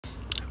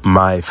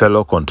My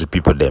fellow country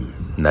people them,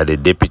 na the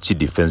Deputy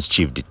Defense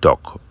Chief the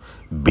talk.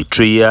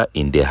 Betrayal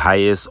in the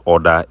highest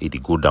order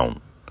it go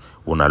down.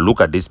 When I look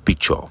at this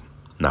picture,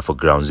 now for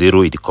ground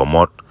zero it come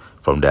out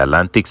from the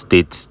Atlantic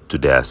states to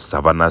the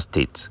Savannah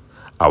states.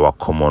 Our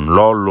common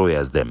law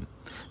lawyers them,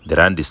 they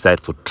ran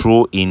decide for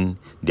throw in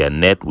their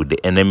net with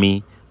the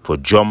enemy, for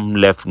jump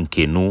left in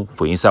canoe,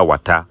 for inside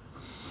water.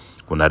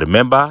 When I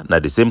remember, now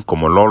the same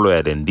common law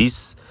lawyer than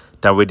this,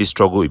 time where the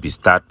struggle it be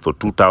start for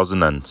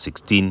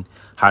 2016,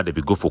 how they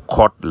be go for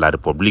court, La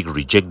Republic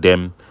reject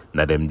them.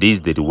 Now them days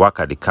they work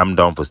at the come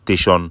down for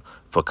station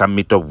for come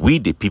meet up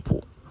with the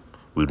people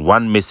with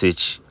one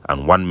message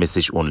and one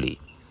message only.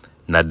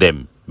 Now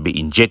them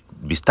be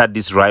start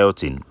this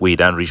rioting where it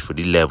don't reach for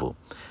the level.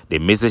 The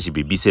message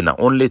be saying na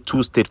only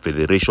two state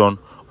federation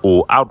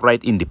or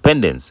outright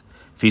independence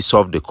fi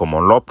solve the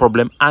common law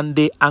problem and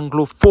the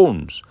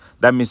Anglophones.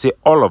 That means say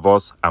all of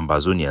us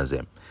Ambazonians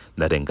them.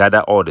 That then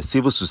gather all the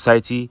civil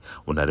society.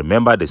 When I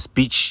remember the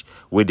speech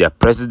where their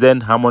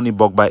president Harmony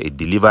Bogba it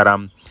deliver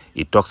them,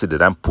 it talks that they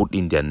don't put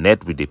in their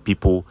net with the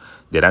people.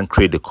 They don't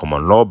create the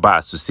Common Law Bar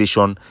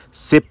Association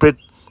separate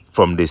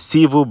from the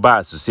Civil Bar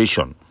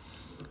Association,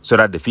 so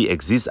that the fee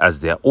exists as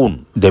their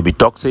own. They be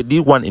talk say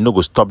this one no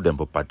go stop them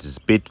for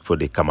participate for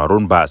the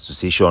Cameroon Bar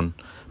Association,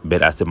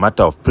 but as a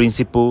matter of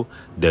principle,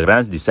 the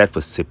rands decide for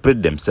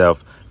separate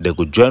themselves. They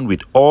could join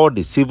with all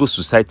the civil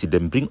society,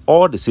 then bring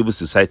all the civil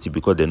society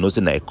because they know it's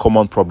a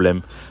common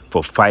problem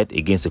for fight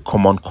against a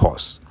common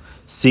cause.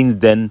 Since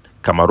then,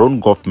 Cameroon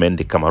government,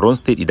 the Cameroon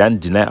state, it don't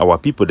deny our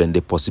people then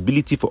the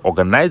possibility for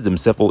organize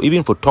themselves or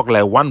even for talk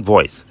like one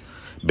voice,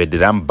 but they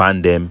don't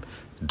ban them.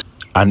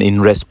 And in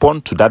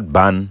response to that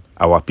ban,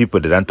 our people,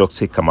 they don't talk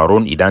say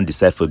Cameroon, it don't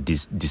decide for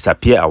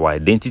disappear our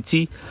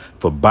identity,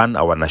 for ban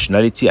our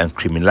nationality and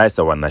criminalize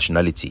our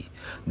nationality.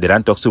 They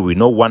don't talk so we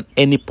don't want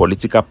any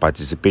political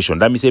participation.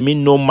 That means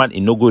no man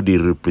in no go they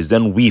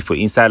represent we for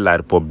inside La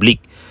Republic.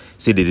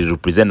 Say they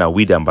represent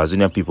we the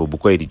Ambazonian people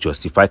because they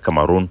justify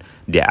Cameroon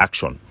their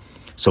action.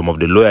 Some of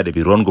the lawyers they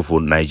be run go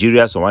for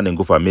Nigeria, someone then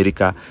go for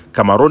America.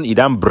 Cameroon, it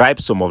don't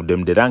bribe some of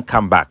them, they don't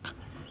come back.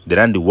 They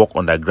don't work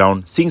on the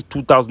ground since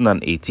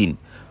 2018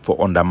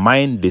 for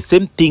undermine the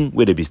same thing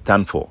where they be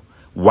stand for.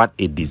 What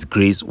a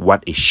disgrace,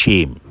 what a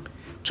shame.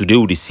 Today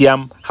we see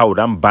how we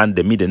don't ban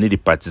them, they need to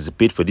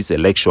participate for this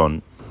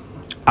election.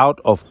 Out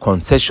of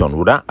concession,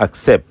 we don't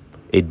accept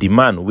a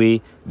demand where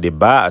the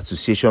Bar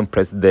Association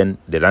president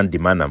they don't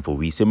demand them for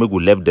we. Say we go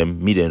left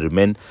them, me then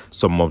remain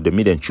some of them,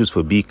 me then choose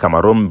for be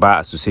Cameroon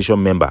Bar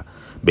Association member,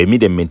 but me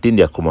then maintain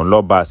their Common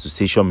Law Bar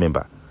Association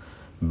member.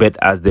 But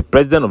as the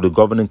president of the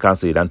governing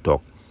council, you don't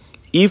talk.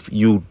 If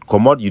you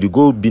come out, you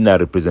go be a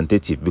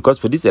representative because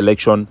for this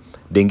election,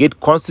 they get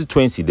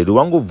constituency. They don't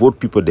want to vote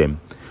people them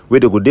where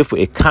they go there for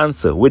a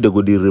council where they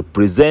go they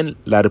represent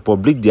La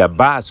Republic, their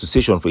Bar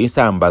Association for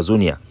inside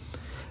Ambazonia.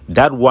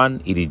 That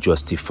one it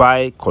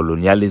justify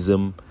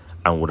colonialism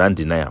and wouldn't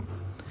deny them.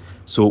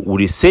 So with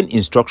the same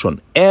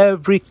instruction,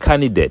 every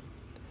candidate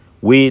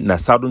where na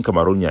Southern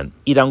Cameroonian,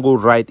 it don't go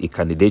write a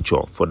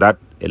candidature for that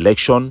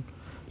election.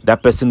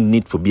 That person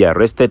need to be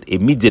arrested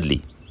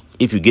immediately.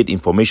 If you get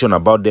information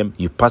about them,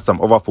 you pass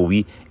them over for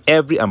we.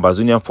 Every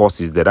Ambazonian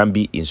forces that can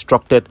be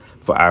instructed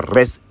for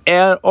arrest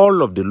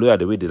all of the lawyers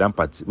the way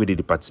they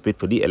participate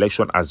for the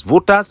election as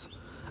voters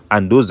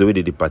and those the way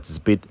they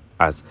participate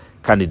as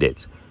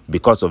candidates.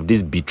 Because of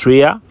this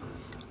betrayal,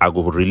 I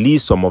will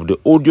release some of the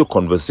audio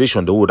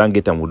conversation that we don't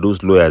get them with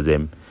those lawyers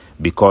them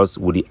because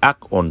we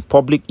act on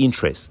public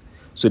interest.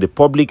 So the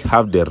public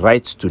have the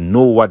rights to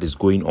know what is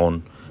going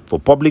on. For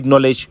public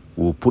knowledge,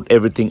 we will put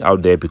everything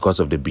out there because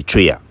of the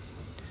betrayal.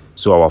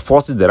 So our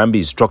forces that can be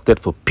instructed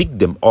for pick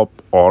them up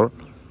all,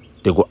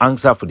 they go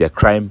answer for their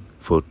crime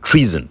for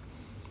treason.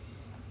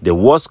 The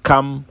worst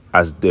come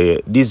as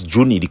this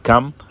June it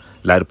come,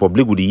 La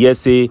Republic would the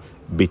say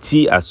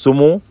Betty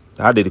Asomo,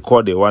 how they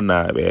call the one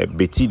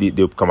Betty,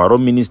 the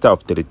Cameroon Minister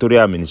of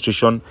Territorial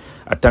Administration,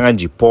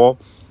 Atanganjipo,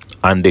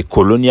 and the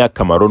colonial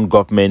Cameroon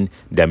government,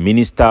 the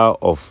Minister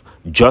of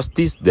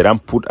Justice, they ran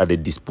put at the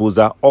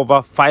disposal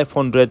over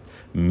 500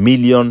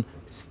 million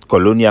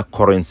colonial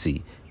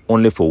currency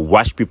only for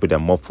wash people that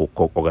more for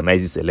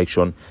organize this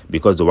election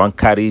because they want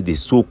carry the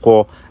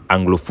so-called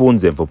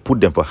Anglophones and for put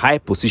them for high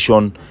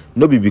position,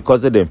 not be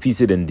because of them feel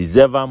say they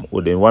deserve them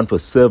or they want to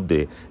serve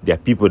their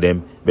people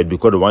them, but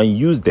because they want to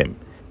use them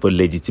for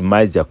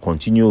legitimize their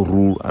continued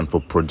rule and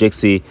for project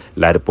say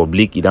La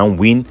Republic it don't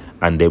win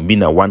and they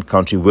win a one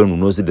country when we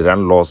know say they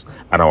don't lost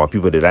and our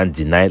people they don't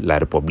deny La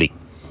Republic.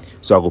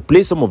 So I go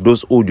play some of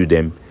those audio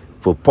them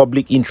for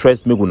public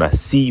interest, we're gonna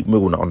see, we're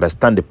gonna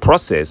understand the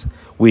process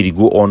where they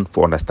go on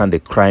for understand the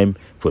crime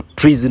for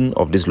treason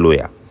of this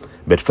lawyer.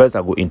 But first,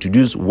 I go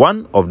introduce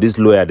one of these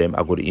lawyer them.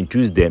 I go to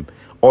introduce them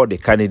or the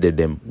candidate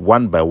them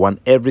one by one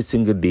every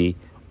single day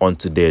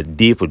until the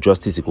day for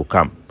justice it will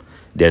come.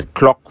 The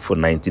clock for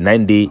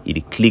 99 days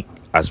it click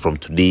as from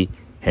today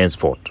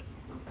henceforth.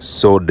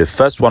 So the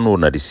first one on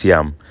the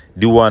Siam,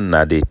 the one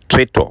the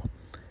traitor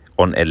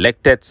on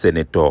elected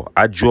Senator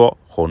Adjo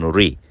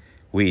Honoré,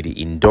 where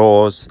he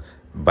endorse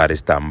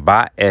Barrister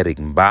Mba Eric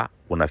Mba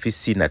when I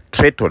see a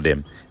threat to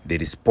them, they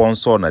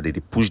sponsor and they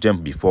push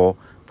them before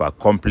to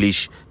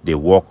accomplish the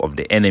work of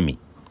the enemy.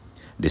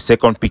 The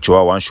second picture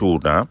I want to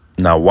show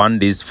now one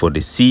is for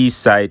the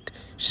seaside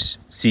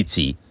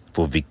city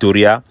for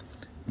Victoria,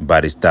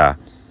 Barrister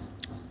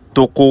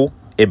Toko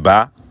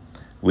Eba,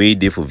 where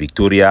they for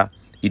Victoria,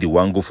 it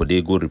one go for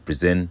they go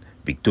represent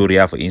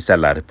Victoria for inside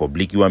La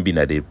Republique. You want be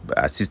the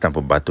assistant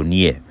for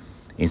Batonier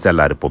inside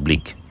La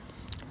Republique.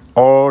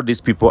 All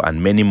these people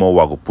and many more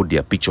will go put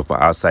their picture for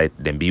outside,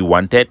 then be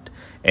wanted.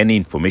 Any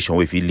information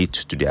if it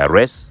leads to the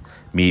arrest,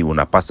 me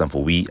wanna pass them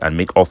for we and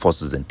make all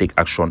forces and take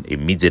action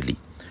immediately.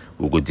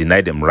 We will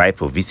deny them right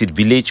for visit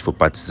village, for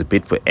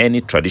participate for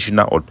any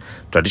traditional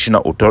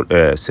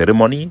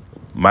ceremony,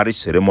 marriage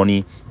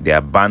ceremony. They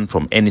are banned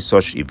from any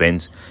such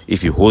events.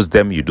 If you host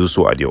them, you do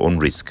so at your own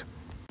risk.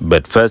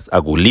 But first, I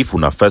will leave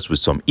una first with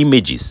some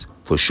images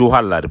for show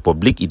how La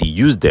Republique it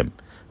use them,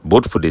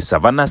 both for the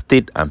Savannah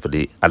state and for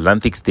the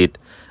Atlantic state.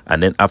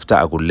 And then after,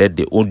 I will let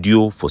the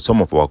audio for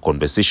some of our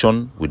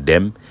conversation with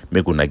them,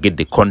 make una get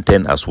the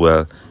content as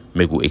well,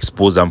 make we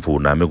expose them for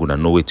una, make una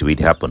know it will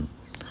happen.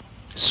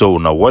 So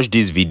now watch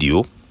this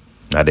video.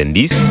 Now then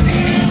this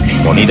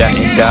money that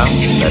enter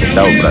that the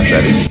South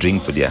Brazzers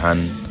drink for their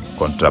hand,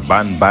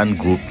 contraband band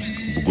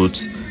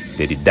goods,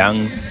 they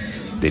dance,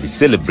 they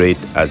celebrate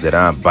as they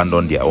don't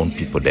abandon their own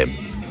people them.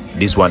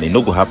 This one it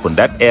no go happen.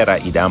 That era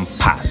it don't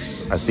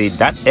pass. I say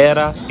that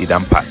era it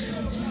don't pass.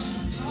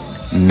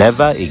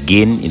 Never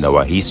again in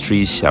our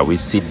history shall we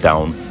sit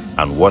down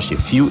and watch a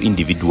few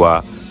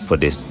individuals for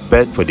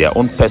their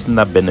own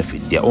personal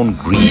benefit, their own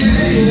greed,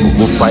 to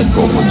go fight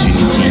for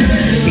opportunity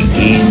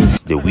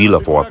against the will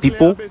of our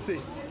people,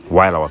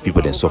 while our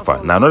people then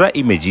suffer. Now another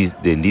image is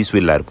then this way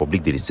La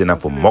Republique they send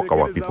up for mock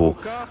our people.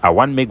 I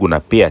want me gonna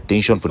pay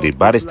attention for the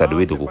barrister the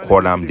way they go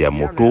call them, their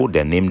motto,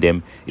 their name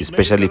them,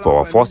 especially for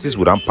our forces.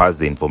 We don't pass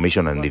the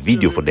information and the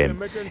video for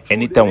them.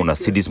 Anytime when I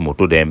see this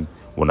motto them,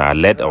 when I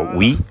let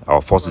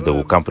our forces they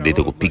will come for them,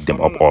 they will pick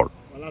them up all.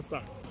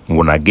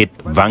 When I get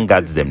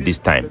vanguards them this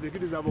time,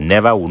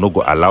 never will not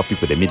go allow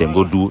people to meet them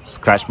go do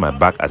scratch my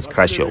back and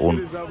scratch your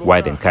own,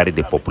 while then carry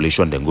the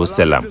population then go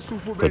sell them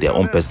for their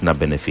own personal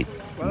benefit.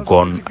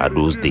 Gone are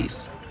those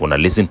days. When I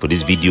listen for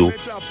this video,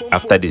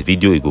 after this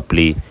video it go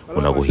play,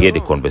 when I go hear the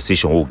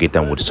conversation, we'll get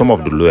them with some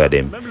of the lawyer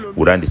them,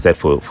 we don't decide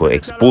for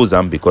expose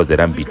them because they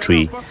don't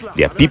betray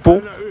their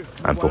people,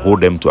 and for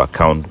hold them to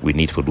account we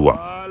need for do them.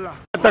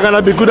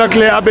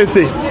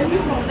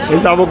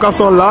 Les avocats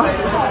sont là.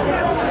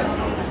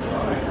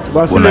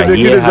 Voici le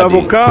vécu des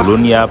avocats.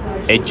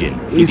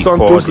 Ils sont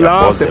tous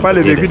là, c'est pas le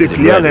vécu des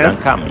clients. Mais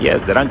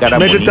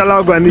c'est à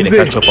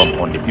l'organiser.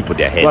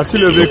 Voici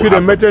le vécu de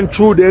Maître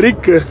Chou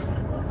d'Eric.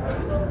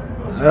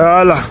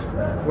 Voilà.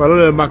 Voilà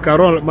le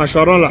macaron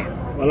là.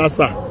 Voilà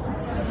ça.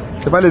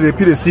 C'est pas le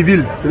vécu des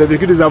civils, c'est le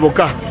vécu des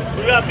avocats.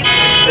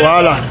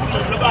 Voilà.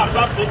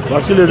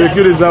 Voici le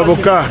vécu des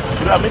avocats.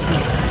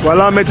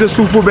 Voilà Maître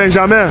Soufou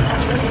Benjamin.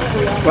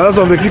 Voilà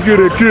son vécu qui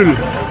recule.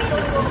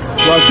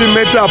 Voici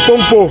Maître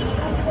Apompo.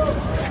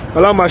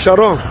 Voilà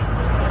Macharon.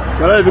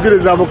 Voilà le vécu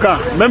des avocats.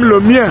 Même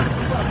le mien.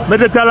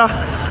 Maître Tala.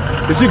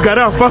 Je suis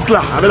garé en face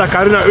là, avec la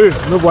carine à eux.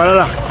 Donc voilà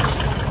là.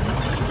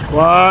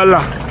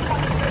 Voilà.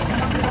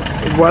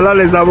 Voilà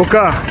les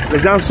avocats. Les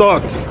gens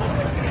sortent.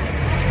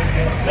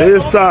 C'est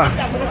ça.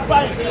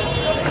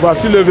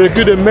 Voici le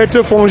vécu de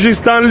Maître Fongi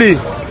Stanley.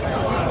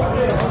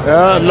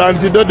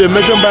 L'antidote de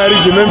Maître Mbari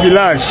du même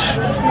village.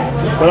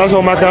 Voilà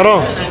son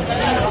macaron.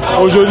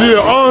 Aujourd'hui, le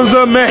 11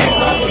 mai,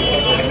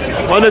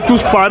 on est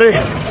tous parés,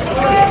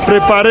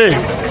 préparés.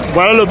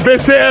 Voilà le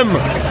BCM,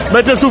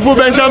 Maître Soufou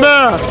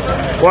Benjamin.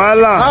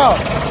 Voilà.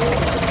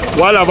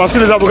 Voilà, voici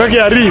les avocats qui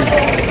arrivent.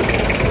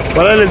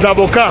 Voilà les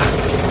avocats.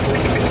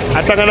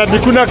 Atangana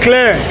Bikuna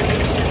Claire.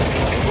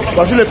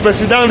 Voici le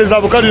président des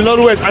avocats du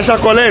Nord-Ouest, Acha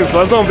Collins.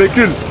 Voilà son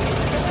véhicule.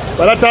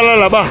 Voilà Tala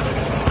là-bas.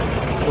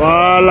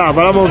 Voilà,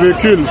 voilà mon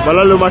véhicule.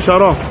 Voilà le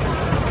macharon.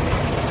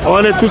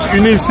 On est tous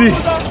unis ici.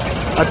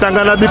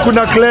 Atangana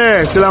Bikuna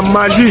Claire, c'est la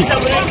magie.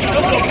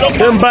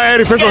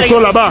 Mbaer fait son show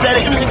là-bas.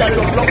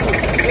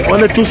 On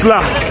est tous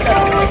là.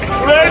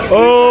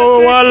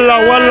 Oh, voilà,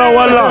 voilà,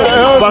 voilà.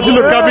 Voici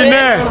le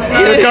cabinet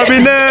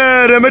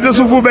de Maître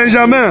Soufou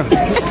Benjamin.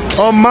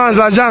 On mange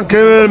l'argent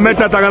que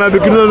Maître Atangana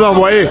Bikuna nous a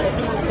envoyé.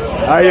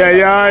 Aïe,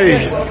 aïe,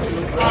 aïe.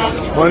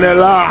 On est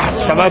là,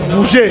 ça va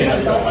bouger.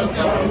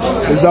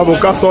 Les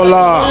avocats sont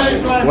là.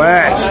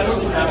 Ouais.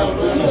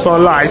 Ils sont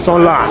là, ils sont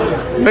là.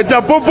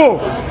 Maître Popo,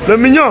 le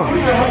mignon,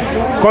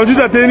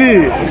 conduit à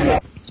tenir.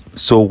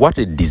 So what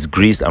a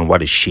disgrace and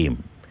what a shame.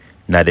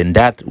 Now then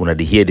that, when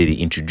they hear that they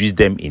introduce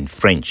them in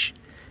French,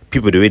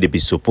 people the way they be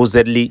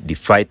supposedly the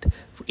fight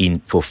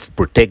for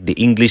protect the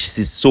English,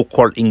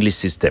 so-called English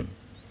system.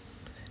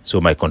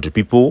 So my country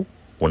people,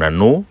 when I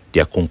know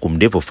they are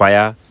concumde for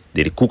fire,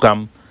 they cook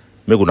them.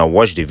 I'm gonna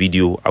watch the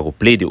video. I will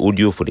play the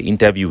audio for the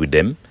interview with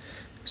them.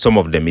 Some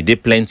of them, they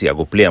plenty. I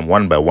go play them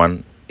one by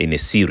one in a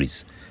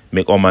series.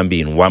 Make all man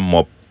be in one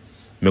mob.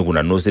 I'm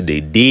gonna know that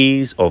the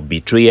days of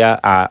betrayal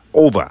are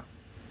over.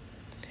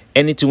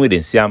 Anything we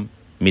then see them,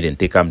 me then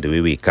take them the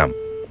way we come.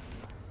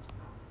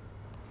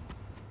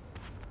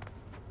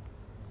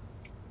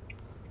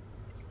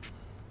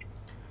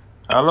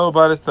 Hello,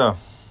 Barrister.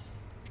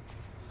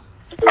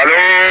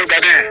 Hello,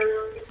 Daddy.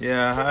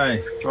 Yeah,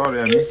 hi. Sorry,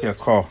 I missed your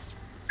call.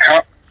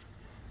 How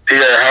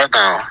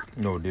now?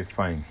 No, they're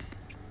fine.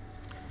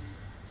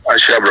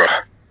 Sure, bro.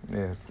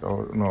 Yeah,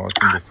 no, I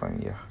think they're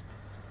fine, yeah.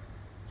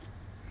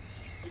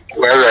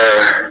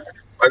 Well,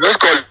 I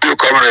just called you,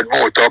 Comrade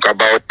Mo, talk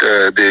about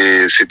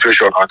the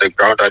situation on the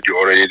ground that you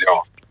already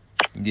know.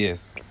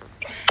 Yes.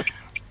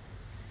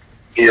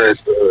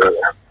 Yes,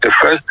 the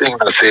first thing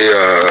I say,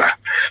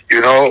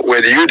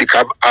 when you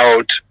come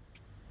out,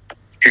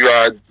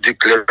 your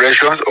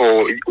declarations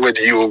or when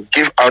you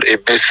give out a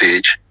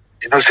message,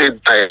 say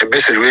a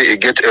message where you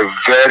get a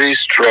very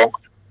strong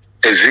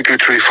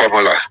executory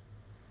formula.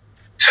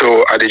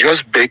 So I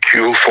just beg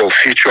you for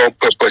future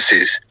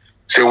purposes.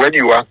 So when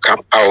you want to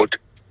come out,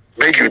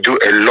 make you do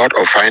a lot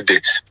of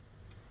findings.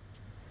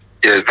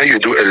 Yes, make you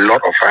do a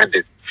lot of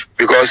findings.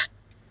 Because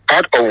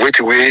part of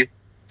which way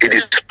it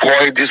is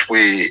spoiled this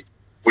way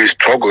we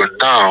struggle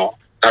now.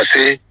 I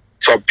say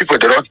some people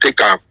they don't take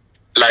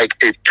like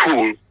a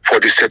tool for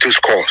the status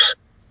cause.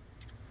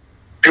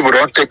 People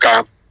don't take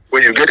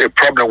when you get a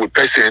problem with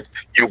person,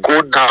 you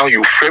go now,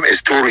 you frame a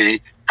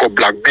story for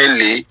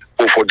blackmailing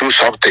or for do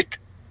something.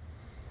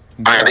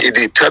 Yeah. And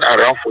it turn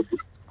around for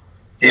this.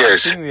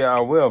 Yes. I think we are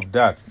aware of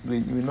that. We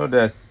know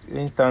there's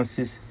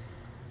instances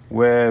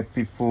where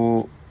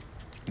people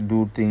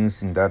do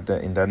things in that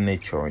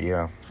nature,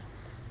 yeah.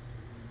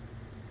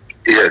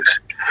 Yes.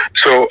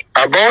 So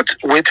about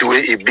which way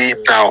it be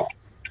now,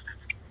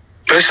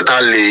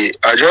 personally,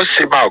 I just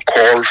see my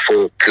call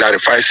for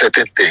clarify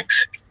certain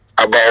things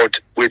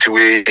about which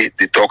way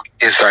they talk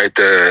inside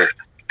the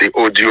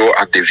audio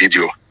and the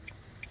video.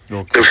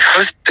 Okay. The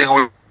first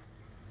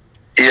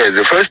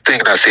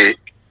thing I say,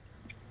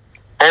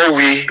 all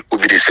we will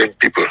be the same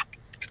people.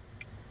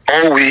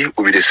 All we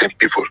will be the same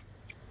people.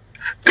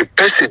 The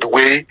person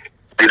where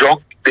the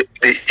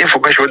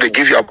information they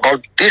give you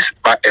about this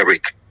by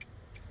Eric,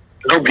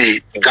 no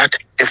be that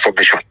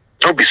information,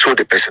 no be so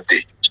the person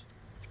did.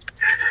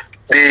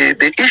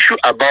 The issue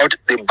about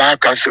the bar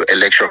council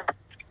election,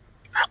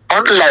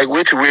 unlike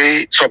which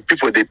way some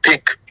people they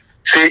think,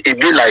 say it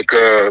be like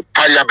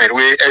parliament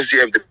where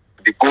SDF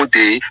they go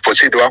there for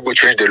say they want to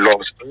change the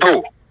laws.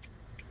 No.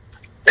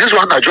 This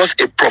one are just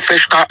a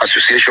professional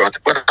association,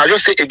 but I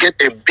just say it get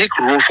a big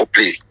role for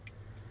play.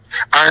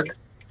 And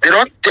they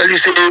don't tell you,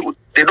 say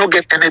they don't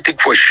get anything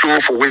for show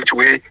for which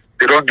way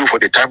they don't do for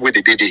the time where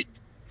they did it.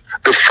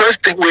 The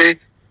first thing where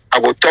I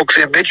will talk,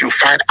 say, make you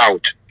find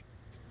out.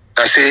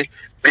 I say,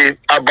 they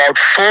about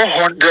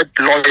 400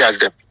 lawyers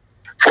them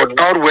for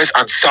Northwest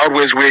and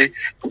Southwest where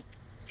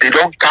they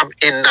don't come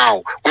in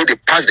now, where they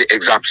pass the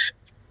exams.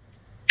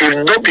 If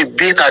not be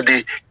being at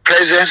the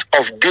presence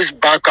of this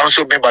bar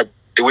council member,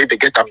 the way they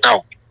get them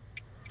now,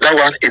 that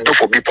one is not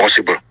for me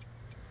possible.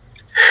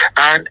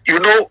 And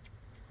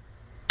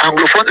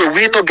Anglophone,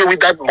 we not get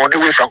with that money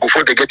where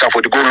Francophone they get them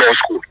for the go law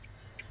school.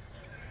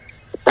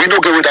 We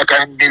don't get with that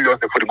kind of million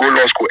for the go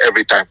law school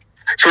every time.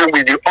 So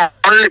with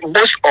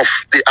most of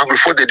the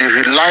Anglophone that they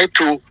rely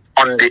to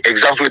on the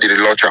exams where they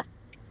launch them.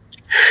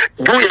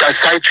 Do your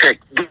side check,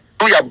 do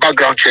your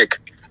background check.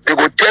 They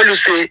will tell you,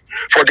 say,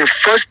 for the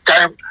first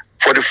time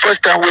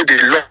where they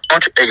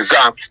launch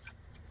exams,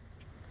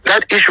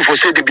 that issue for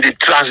say they be the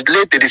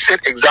translate, they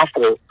set exam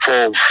for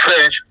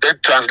French, then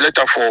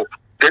translator,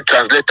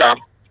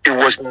 it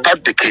was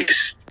not the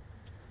case.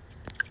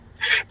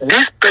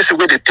 This person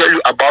where they tell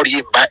you about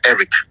him by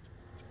Eric,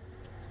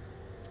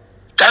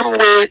 time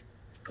where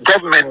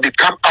government they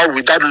come out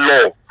with that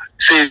law,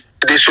 say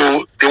they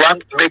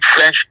want to make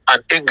French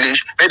and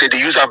English, maybe they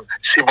use them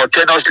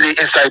simultaneously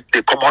inside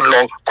the common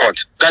law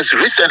court. That's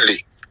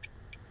recently.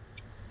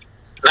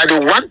 Now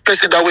the one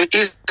person that way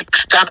he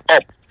stand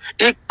up,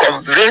 he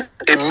convened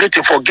a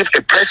meeting for give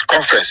a press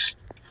conference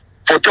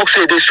for talk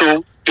say this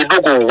so it no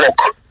go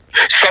work.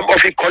 Some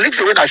of his colleagues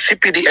when are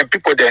CPD and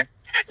people there,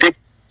 they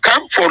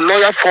come for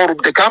lawyer forum,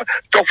 they come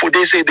talk for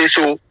they say this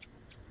so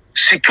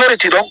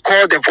security don't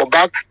call them for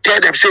back,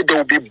 tell them say there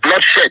will be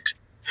bloodshed.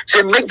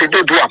 Say make them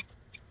do them.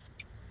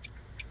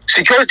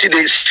 Security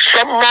they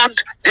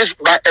summoned this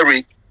by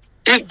Eric,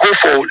 he go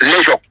for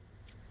leisure.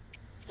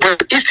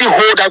 But he still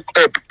hold that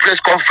press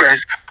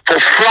conference for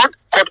front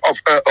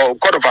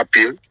court of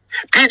appeal.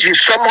 PG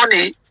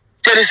somebody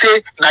tell you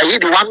say now he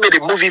the one made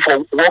a movie for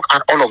work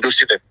and all of those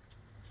things.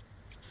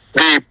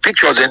 The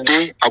pictures and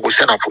they I go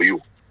send them for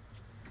you.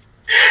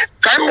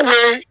 Time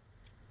where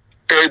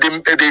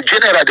the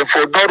general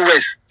for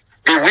Northwest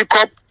they wake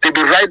up, they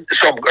be write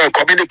some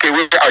communique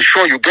where I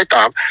sure you get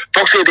them.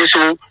 Talk say they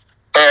so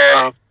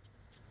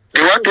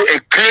they want to do a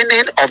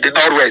cleaning of the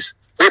Northwest.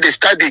 Where they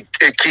start the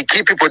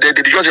key people there,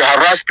 they just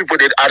harass people,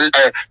 they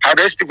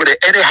harass people there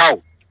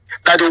anyhow.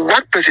 Now the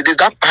one person is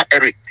that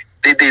Eric,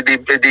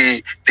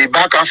 the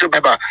bar council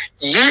member,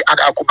 Ye and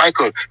Aku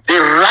Michael, they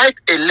write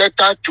a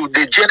letter to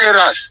the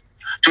generals,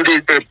 to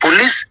the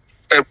police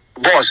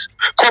boss,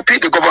 copy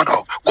the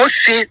governor, go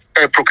see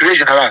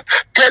Procurator General,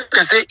 tell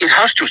them say it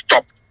has to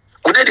stop.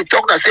 We need to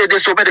talk and say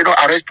this so many don't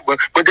arrest people,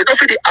 but they don't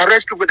feel they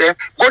arrest people them,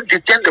 go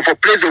detain them for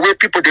place away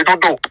people they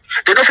don't know.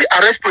 They don't feel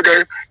arrest people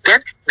them,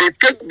 then they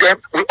take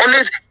them. We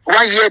always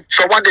 1 year,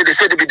 so one day they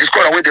say they be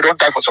discovered away, they don't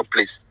die for some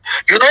place.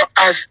 You know,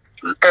 as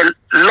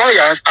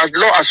lawyers, as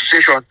law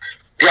association,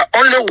 their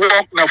only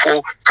work now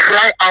for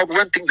cry out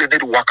when things they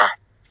need worker.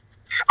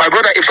 My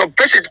brother, if some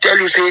person tell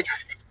you say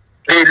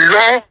the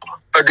law,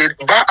 the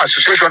bar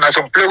association has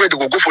some play where they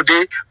go for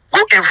day, go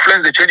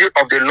influence the changing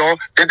of the law,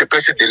 then the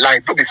person they lie.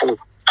 No before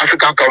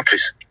African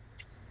countries.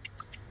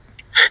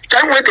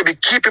 Time when they be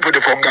key people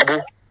from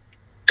Gabo,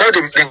 tell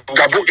them the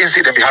Gabo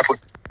incident be happen.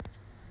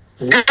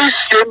 This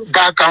same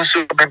bar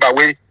council member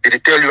way they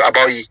tell you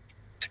about ye,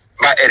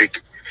 by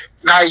Eric.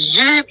 Now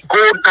ye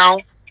go now,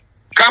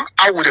 come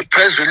out with a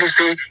press release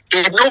say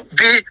it not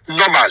be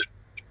normal.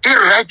 He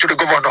write to the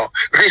governor,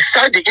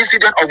 recite the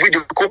incident of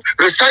Widokum,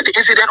 recite the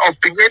incident of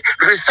Pigment,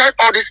 recite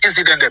all these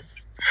incidents.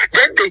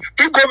 Then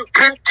he go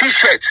print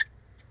t-shirts.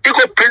 He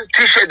go print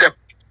t-shirt them.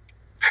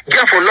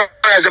 Get for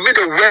lawyers, they made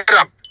them wear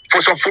them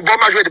for some football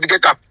match where they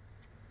get up.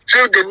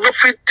 So they not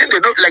fit, they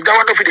not like that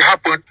one not fit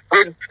happen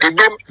when they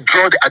don't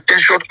draw the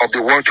attention of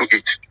the world to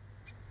it.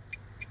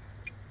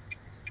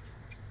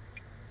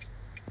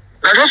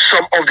 Now just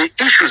some of the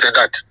issues in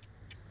that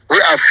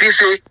where I feel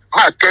say,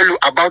 I tell you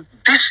about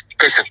this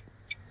person.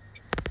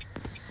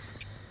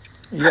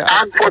 Yeah,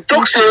 and for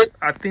talk say,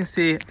 I think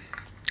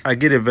I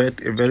get a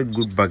very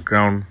good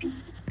background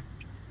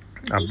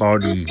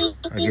about it.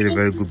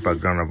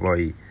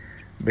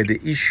 But the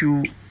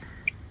issue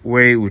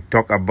where we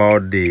talk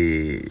about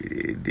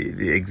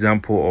the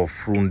example of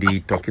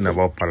Frundi talking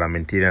about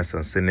parliamentarians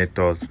and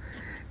senators,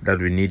 that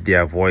we need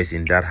their voice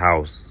in that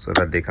house so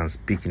that they can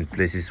speak in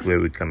places where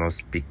we cannot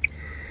speak.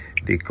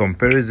 The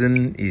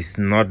comparison is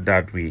not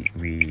that we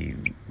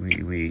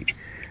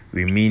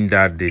mean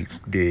that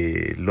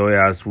the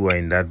lawyers who are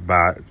in that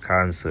bar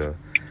council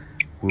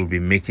will be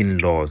making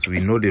laws. We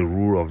know the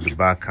rule of the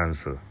bar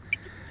council,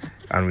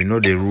 and we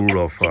know the rule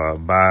of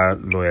bar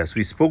lawyers.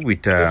 We spoke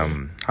with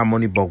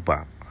Harmony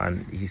Bogba,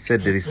 and he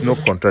said there is no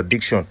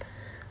contradiction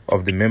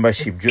of the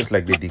membership, just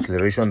like the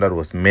declaration that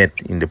was made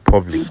in the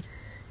public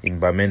in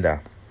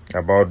Bamenda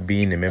about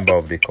being a member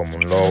of the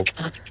common law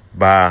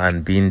bar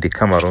and being the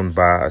Cameroon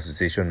Bar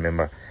Association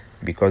member,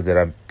 because there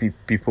are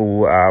people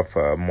who have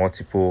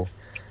who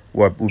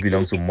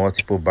belong to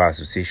multiple bar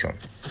association.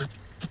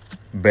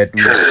 But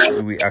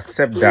we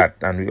accept that,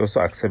 and we also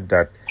accept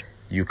that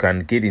you can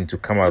get into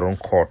Cameroon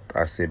court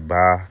as a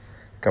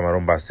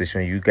Cameroon Bar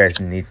Association. You guys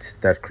need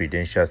that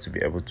credentials to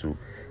be able to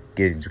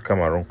get into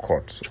Cameroon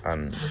court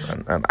and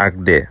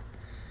act there.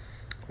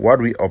 What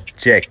we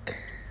object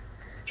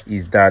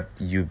is that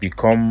you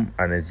become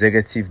an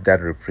executive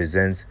that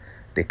represents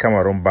the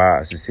Cameroon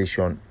Bar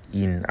Association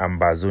in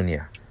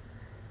Ambazonia.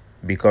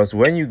 Because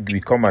when you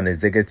become an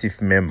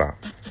executive member,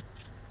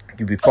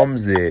 you become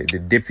the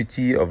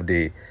deputy of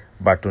the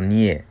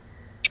batonnier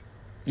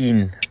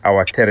in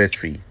our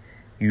territory.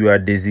 You are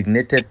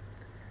designated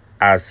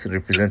as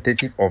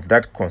representative of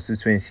that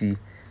constituency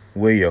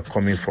where you're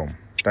coming from.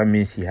 That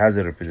means he has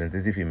a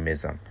representative in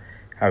Mezam,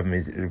 have a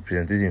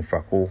representative in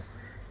Fako.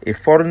 A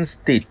foreign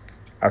state,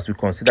 as we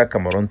consider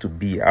Cameroon to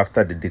be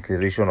after the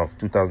declaration of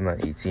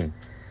 2018,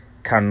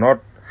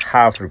 cannot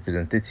have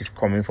representative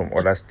coming from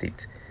other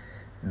states.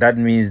 That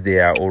means they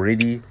are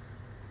already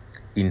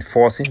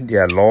enforcing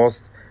their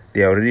laws,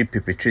 they are already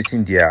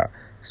perpetrating their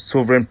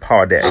sovereign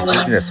power, they are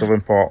exercising their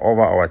sovereign power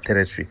over our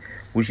territory,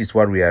 which is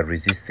what we are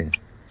resisting.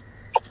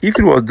 If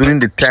it was during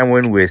the time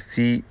when we're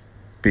still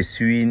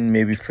pursuing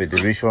maybe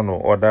federation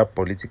or other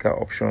political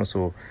options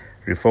or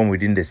reform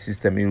within the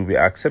system, it will be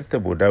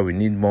acceptable that we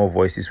need more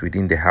voices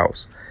within the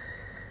house.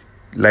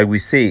 Like we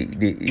say,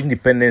 the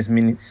independence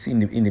means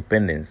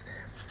independence.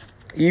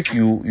 If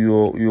you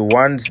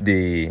want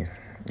to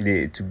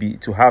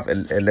have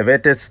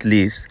elevated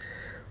slaves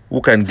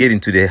who can get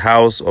into the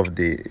house of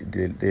the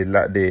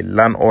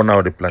landowner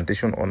or the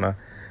plantation owner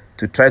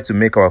to try to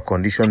make our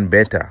condition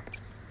better,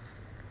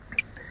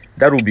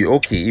 that would be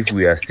okay if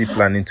we are still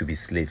planning to be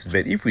slaves.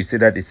 But if we say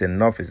that it's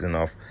enough,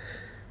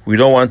 we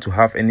don't want to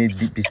have any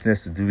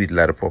business to do with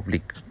La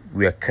Republic,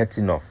 we are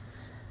cutting off,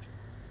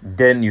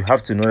 then you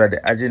have to know that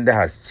the agenda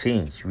has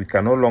changed. We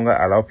can no longer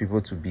allow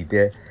people to be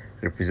there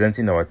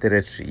representing our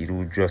territory. It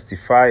will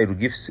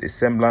give a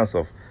semblance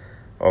of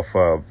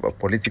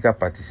political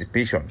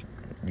participation.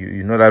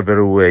 You know that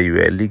very well. You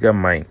are a legal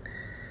mind,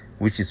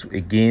 which is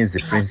against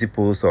the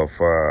principles of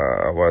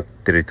our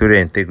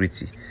territorial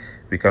integrity.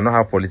 We cannot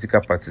have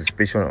political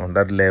participation on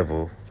that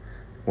level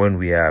when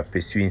we are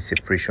pursuing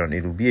separation.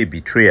 It will be a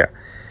betrayal.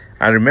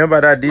 And remember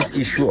that this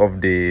issue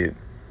of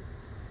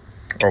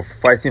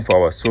fighting for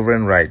our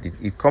sovereign right,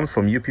 it comes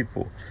from you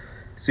people.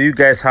 So you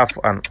guys have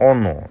an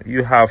honor.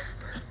 You have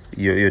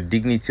your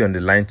dignity on the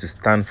line to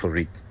stand for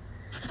it.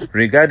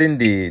 Regarding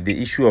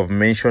the issue of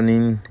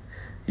mentioning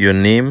your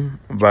name,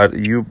 but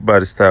you,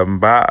 Barrister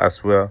Bar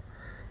as well,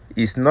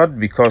 it's not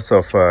because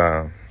of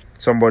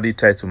somebody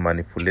tried to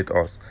manipulate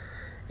us.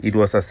 It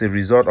was as a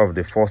result of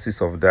the forces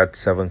of that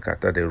 7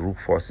 Kata, the Rook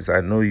forces.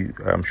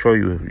 I'm sure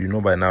you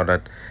know by now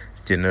that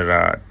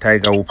General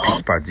Tiger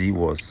Whooping Paddy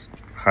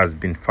has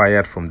been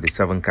fired from the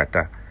 7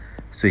 Kata,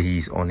 so he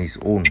is on his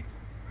own.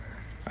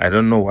 I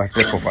don't know what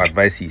type of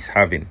advice he's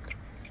having,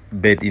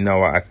 but in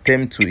our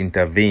attempt to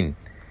intervene,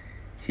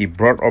 he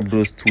brought up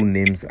those 2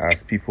 names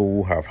as people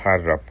who have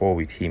had rapport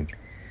with him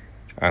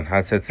and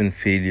had certain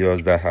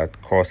failures that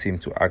had caused him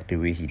to act the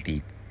way he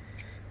did.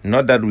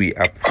 Not that we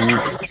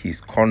approve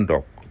his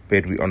conduct,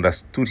 but we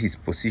understood his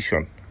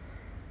position.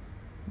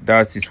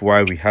 That is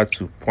why we had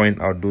to point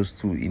out those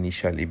 2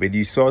 initially. But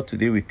you saw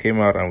today we came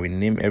out and we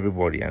named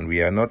everybody, and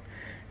we are not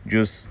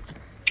just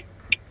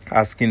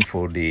asking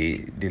for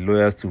the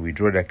lawyers to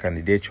withdraw their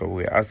candidature.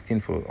 We're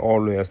asking for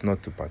all lawyers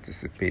not to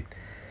participate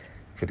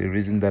for the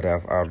reason that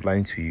I've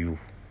outlined to you.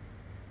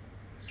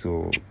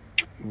 So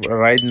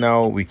right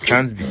now we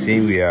can't be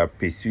saying we are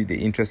pursuing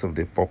the interest of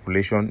the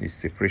population is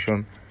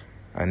separation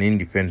and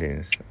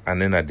independence,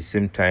 and then at the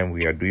same time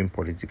we are doing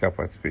political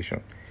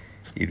participation.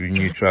 It will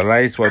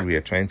neutralize what we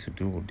are trying to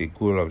do, the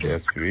goal of the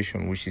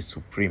aspiration, which is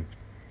supreme.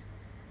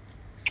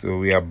 So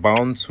we are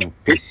bound to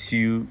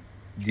pursue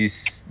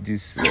this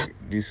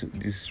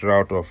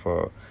route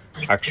of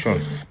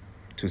action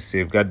to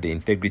safeguard the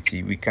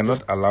integrity. We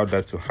cannot allow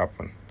that to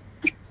happen.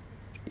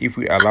 If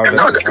we allow that to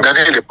happen,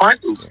 Daniel,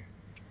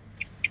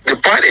 the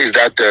point is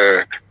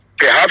that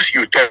perhaps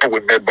you talk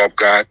with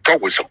Medbobga,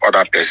 talk with some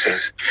other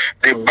persons.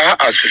 The Bar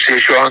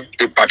Association,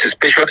 the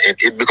participation in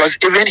it, because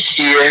even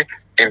here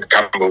in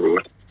Cameroon,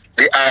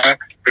 they are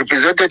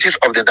representatives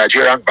of the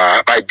Nigerian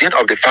Bar by dint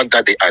of the fact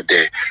that they are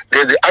there.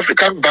 There's the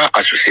African Bar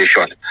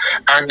Association.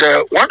 And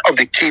one of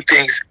the key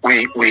things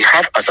we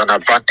have as an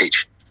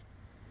advantage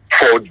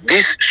for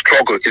this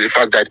struggle is the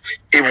fact that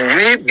if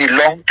we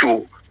belong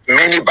to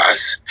many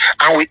bars,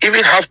 and we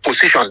even have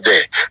positions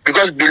there,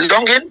 because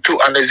belonging to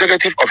an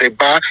executive of a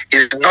bar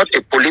is not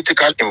a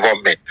political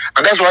involvement.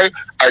 And that's why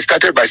I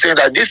started by saying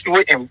that this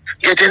way in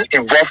getting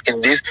involved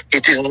in this,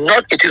 it is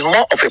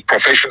more of a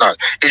professional.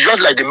 It's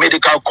just like the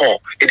medical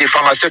corps, it's the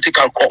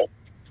pharmaceutical corps.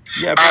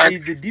 Yeah, but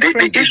the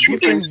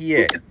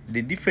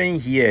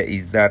difference here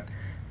is that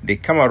the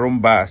Cameroon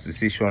Bar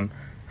Association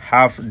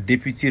have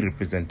deputy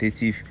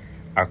representative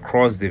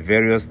across the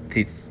various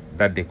states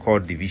that they call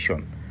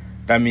division.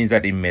 That means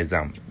that in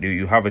Mezam,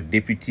 you have a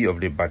deputy of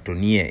the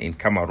Batonier in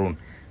Cameroon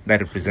that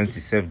represents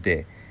itself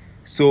there.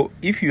 So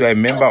if you are a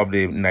member of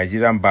the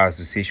Nigerian Bar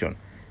Association,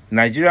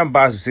 Nigerian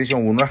Bar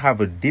Association will not have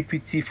a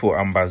deputy for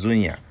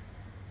Ambazonia.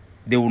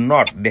 They will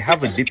not. They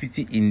have a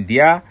deputy in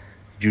their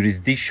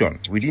jurisdiction,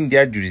 within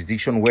their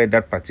jurisdiction where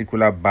that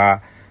particular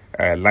bar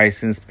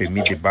license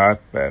permit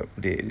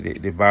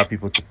the bar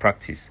people to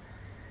practice.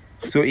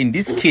 So in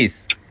this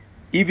case,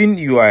 even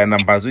you are an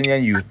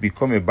Ambazonian, you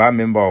become a bar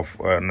member of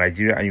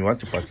Nigeria and you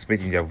want to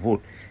participate in their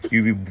vote,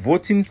 you'll be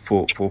voting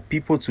for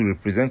people to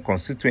represent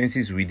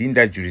constituencies within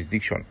that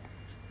jurisdiction.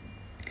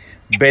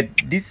 But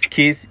this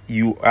case,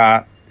 you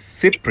are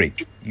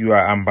separate. You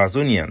are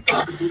Ambazonian.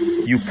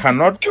 You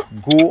cannot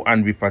go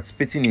and be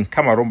participating in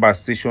Cameroon Bar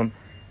Association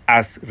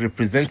as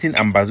representing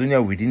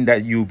Ambazonia within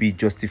that. You'll be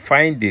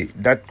justifying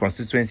that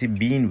constituency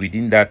being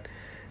within that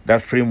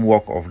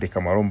framework of the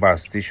Cameroon Bar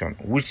Association,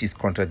 which is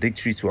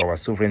contradictory to our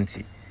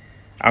sovereignty.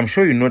 I'm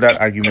sure you know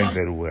that argument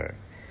very well,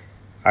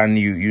 and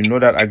you know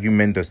that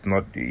argument does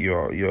not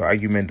your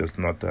argument does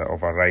not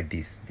override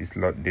this.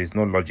 There's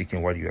no logic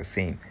in what you are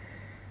saying,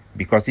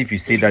 because if you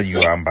say that you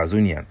are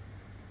Ambazonian,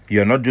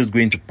 you are not just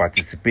going to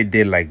participate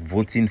there like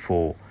voting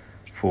for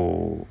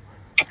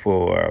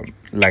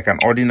like an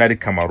ordinary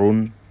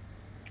Cameroon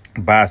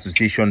Bar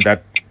Association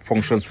that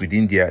functions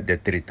within their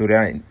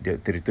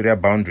territorial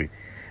boundary.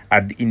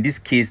 In this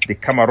case, the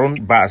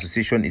Cameroon Bar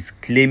Association is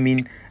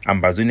claiming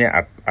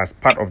Ambazonia as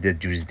part of their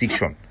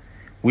jurisdiction,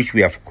 which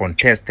we have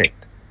contested,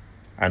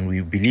 and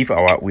we believe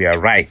we are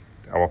right.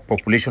 Our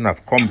population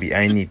have come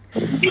behind it.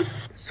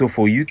 So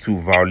for you to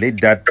violate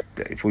that,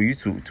 for you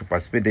to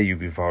participate there, you'll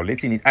be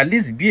violating it. At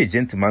least be a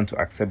gentleman to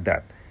accept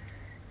that.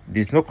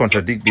 There's no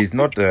contradiction. There's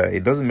not.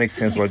 It doesn't make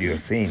sense what you are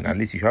saying. At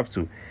least you have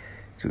to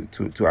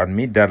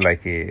admit that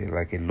like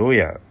a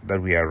lawyer that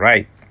we are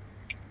right.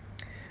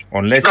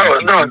 Unless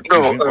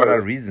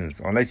other reasons,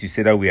 unless you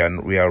say that we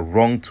are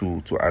wrong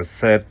to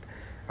assert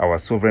our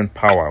sovereign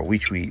power,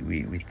 which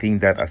we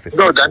think that as a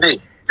no, Danny.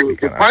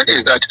 The point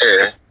is that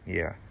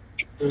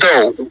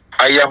no,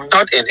 I am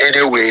not in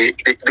any way.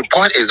 The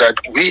point is that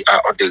we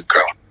are on the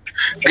ground.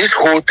 This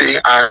whole thing,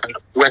 and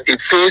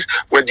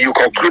when you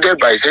concluded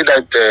by saying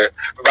that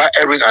Ba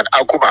Eric and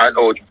Akuma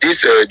or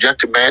this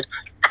gentleman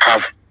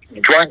have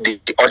joined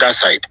the other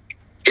side,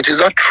 it is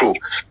not true.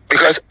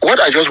 Because what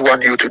I just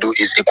want you to do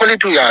is equally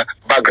do your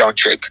background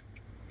check.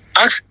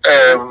 Ask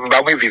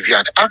Mami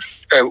Vivian,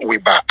 ask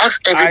Wiba,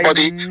 ask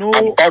everybody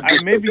about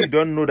this. Maybe you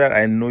don't know that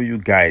I know you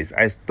guys.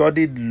 I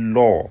studied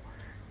law.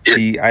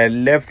 Yes. I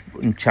left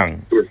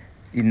Nchang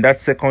in that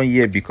second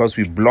year because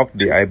we blocked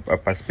I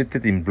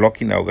participated in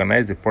blocking. I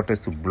organized a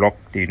protest to block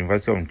the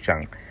University of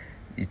Nchang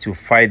to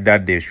fight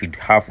that we should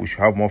have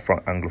more from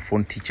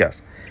Anglophone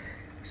teachers.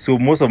 So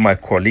most of my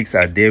colleagues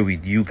are there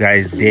with you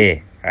guys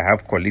there. I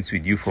have colleagues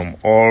with you from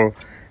all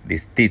the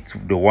states,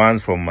 the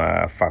ones from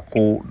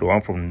Fako, the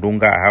one from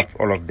Ndonga, I have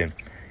all of them.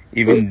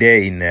 Even there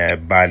in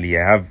Bali,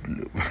 I have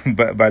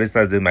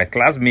baristas, they're my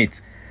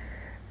classmates.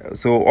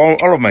 So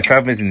all of my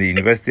classmates in the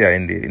university are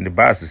in the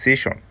Bar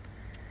Association.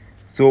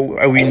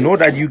 So we know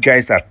that you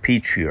guys are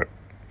patriot.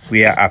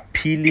 We are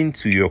appealing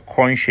to your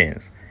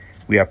conscience.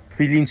 We are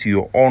appealing to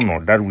your honor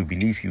that we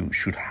believe you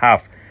should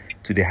have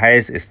to the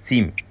highest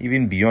esteem,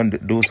 even beyond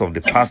those of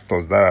the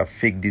pastors that are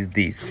fake these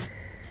days.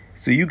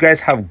 So you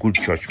guys have good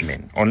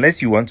judgment,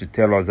 unless you want to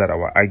tell us that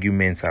our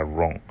arguments are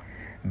wrong.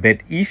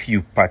 But if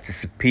you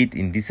participate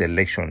in this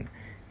election,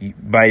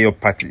 by your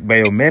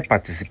mere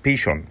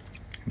participation,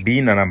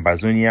 being an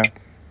Ambazonia,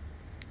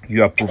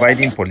 you are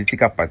providing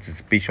political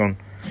participation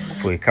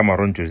for a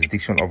Cameroon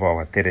jurisdiction over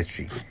our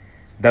territory.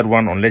 That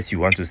one, unless you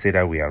want to say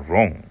that we are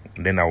wrong,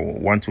 then I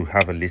want to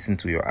have a listen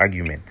to your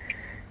argument.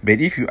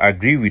 But if you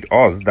agree with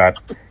us that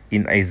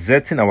in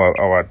exerting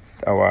our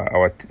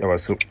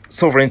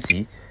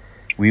sovereignty,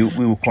 we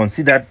will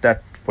consider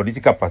that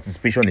political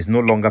participation is no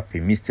longer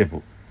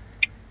permissible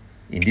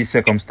in these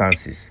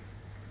circumstances,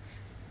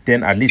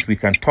 then at least we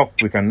can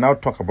now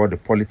talk about the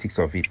politics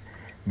of it.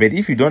 But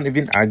if you don't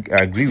even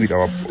agree with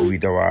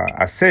our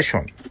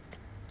assertion,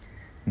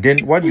 then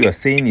what you are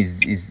saying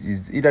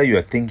is either you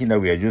are thinking that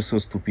we are just so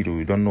stupid or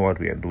we don't know what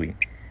we are doing.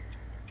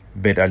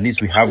 But at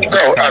least we have. No,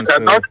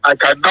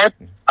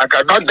 I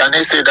cannot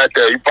Daniel say that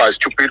you are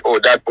stupid or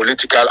that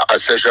political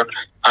assertion,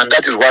 and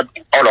that is what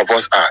all of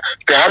us are.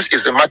 Perhaps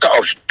it's a matter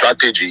of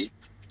strategy.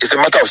 It's a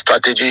matter of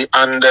strategy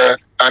and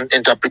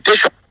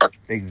interpretation.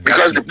 Exactly.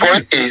 Because the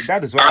point is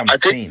that is what I'm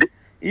saying.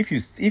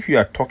 If you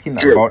are talking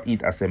about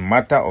it as a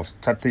matter of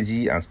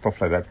strategy and stuff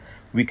like that,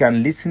 we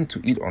can listen to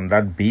it on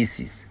that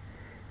basis.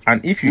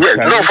 And if you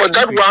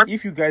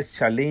if you guys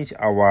challenge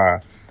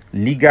our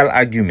legal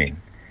argument,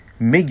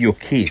 make your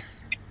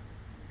case.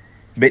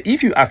 But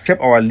if you accept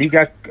our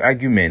legal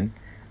argument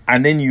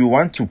and then you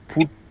want to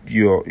put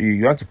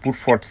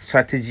forth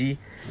strategy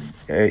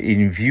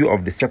in view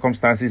of the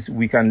circumstances,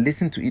 we can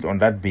listen to it on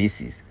that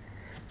basis.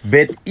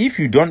 But if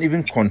you don't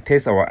even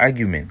contest our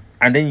argument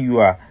and then you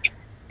are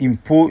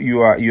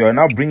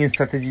now bringing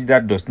strategy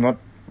that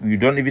you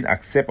don't even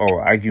accept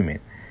our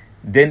argument,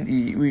 then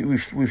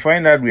we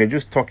find that we are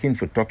just talking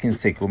for talking's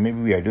sake, or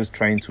maybe we are just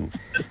trying to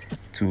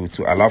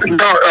allow people.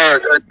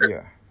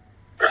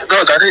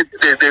 No,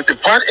 the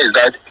point is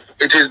that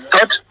it is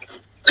not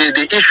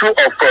the issue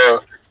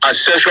of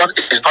assertion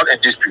is not in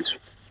dispute.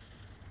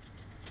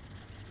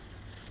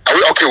 Are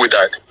we okay with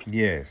that?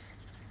 Yes.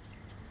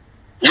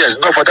 Yes.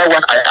 No, for that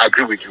one I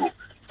agree with you.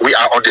 We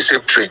are on the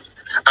same train.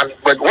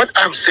 But what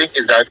I'm saying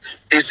is that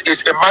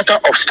it's a matter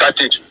of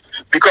strategy,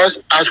 because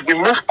as we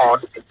move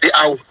on, there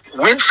are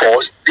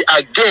windfalls, there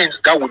are gains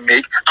that we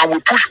make, and we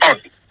push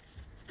on.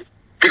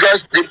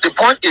 Because the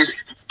point is,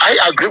 I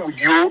agree with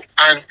you,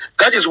 and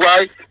that is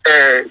why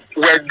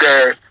when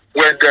the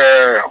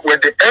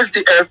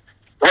SDF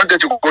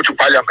wanted to go to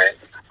parliament,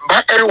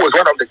 Bakary was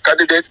one of the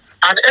candidates,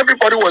 and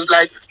everybody was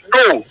like,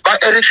 no,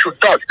 Bakary should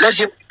not, let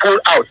him pull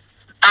out.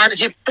 And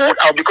he pulled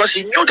out because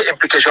he knew the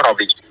implication of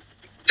it.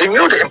 He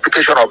knew the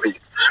implication of it.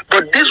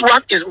 But this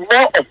one is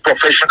more of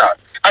professional.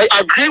 I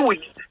agree with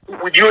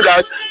you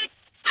that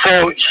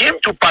for him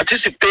to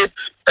participate,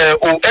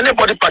 or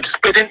anybody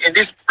participating in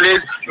this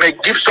place may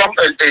give some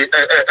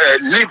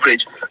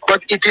leverage,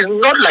 but it is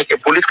not like a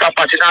political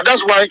party. And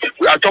that's why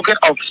we are talking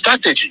of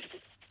strategy.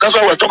 That's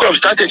why we're talking of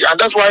strategy. And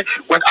that's why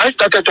when I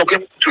started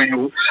talking to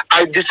you,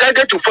 I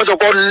decided to first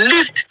of all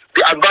list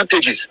the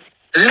advantages.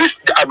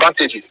 List the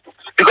advantages.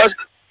 Because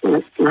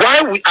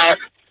while we are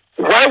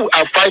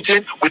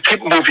fighting, we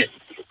keep moving.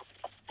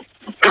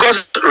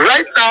 Because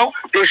right now,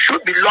 they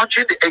should be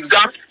launching the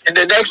exams in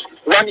the next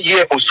 1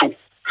 year or so.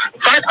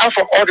 Find out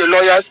from all the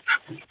lawyers.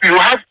 You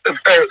have a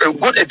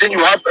good thing.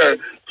 You have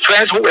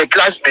friends who were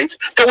classmates.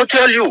 They will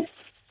tell you.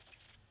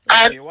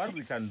 And okay, what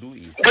we can do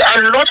is there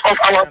are lots of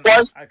our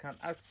boys. I can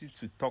ask you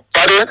to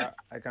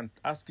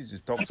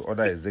talk to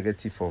other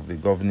executives of the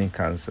governing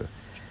council,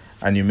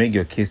 and you make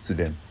your case to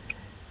them.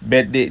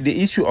 But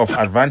the issue of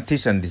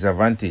advantage and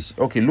disadvantage.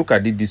 Okay, look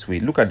at it this way.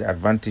 Look at the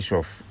advantage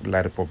of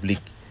La République.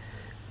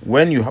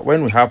 When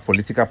we have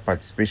political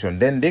participation,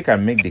 then they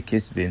can make the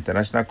case to the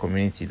international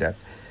community that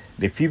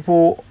the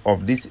people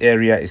of this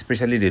area,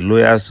 especially the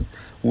lawyers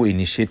who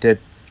initiated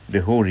the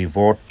whole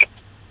revolt,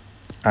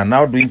 are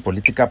now doing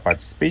political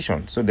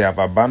participation. So they have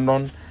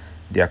abandoned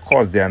their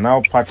cause. They are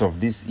now part of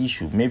this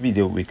issue. Maybe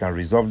we can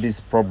resolve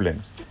these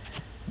problems.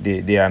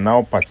 They are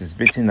now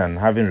participating and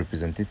having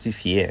representative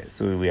here.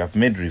 So we have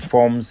made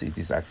reforms. It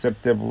is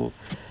acceptable.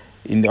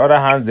 In the other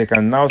hand, they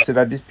can now say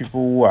that these people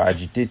who are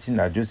agitating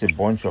are just a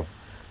bunch of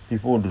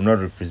people who do not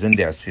represent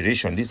their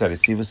aspiration. These are the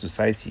civil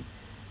society.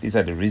 These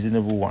are the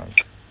reasonable ones.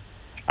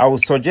 I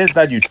would suggest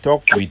that you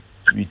talk with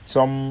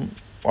some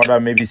other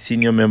maybe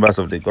senior members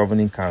of the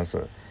governing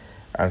council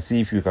and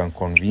see if you can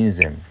convince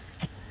them.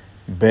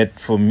 But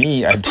for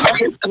me,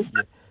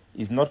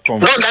 it's not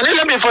convincing. No, Daniel,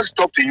 let me first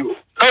talk to you.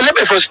 No, let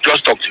me first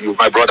just talk to you,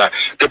 my brother.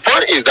 The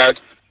point is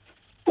that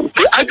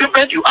the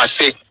argument you are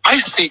saying, I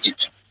see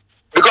it.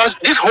 Because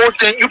this whole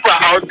thing, you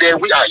are out there,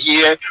 we are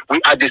here, we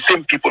are the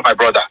same people, my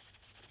brother.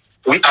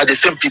 We are the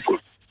same people.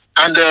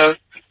 And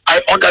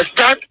I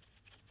understand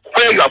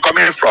where you are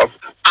coming from,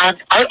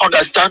 and I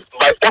understand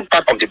my own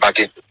part of the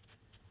bargain.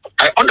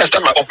 I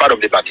understand my own part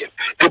of the bargain.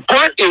 The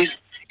point is,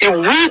 if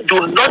we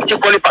do not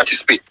equally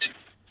participate,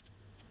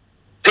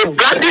 they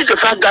brandish the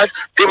fact that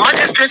the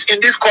magistrates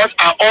in these courts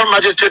are all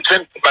magistrates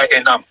trained by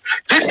ENAM.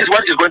 This is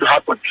what is going to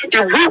happen.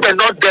 If we were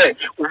not there,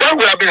 what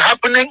would have been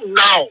happening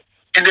now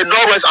in the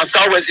Northwest and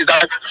Southwest is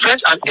that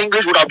French and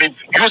English would have been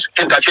used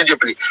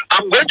interchangeably.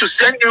 I'm going to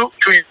send you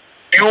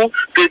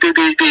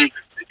the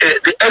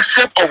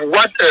excerpt of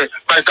what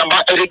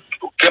Mr. Eric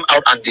came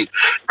out and did.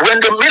 When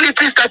the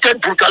military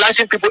started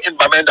brutalizing people in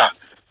Bamenda,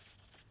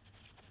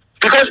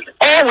 because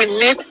all we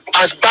need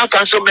as Bar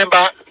Council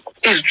member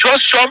is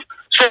just some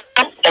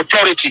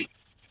authority.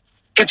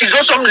 It is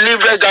just some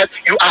leverage that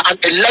you are an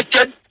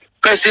elected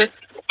person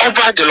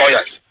over the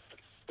lawyers.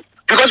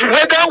 Because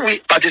whether we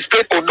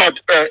participate or not,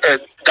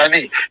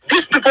 Danny,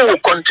 these people will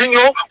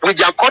continue with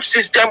their court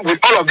system, with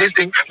all of these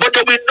things, but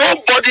there will be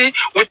nobody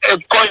with a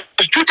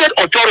constituted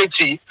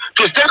authority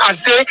to stand and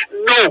say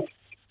no.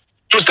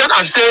 To stand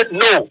and say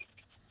no.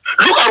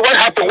 Look at what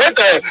happened when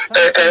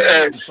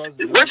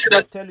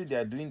they tell you they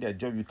are doing their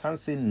job. You can't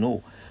say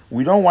no.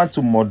 We don't want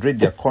to moderate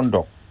their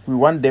conduct. We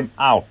want them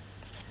out.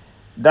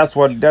 That's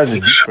the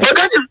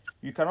difference.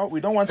 We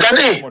don't want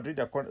to moderate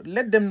their conduct.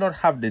 Let them not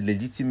have the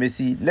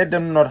legitimacy. Let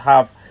them not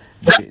have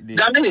let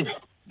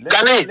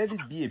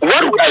it be a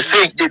what we are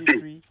saying is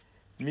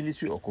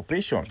military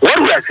occupation. What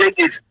we are saying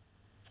is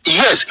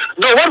yes.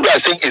 No, what we are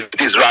saying is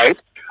this, right?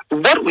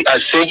 What we are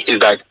saying is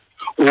that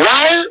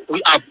while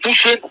we are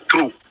pushing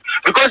through,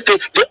 because the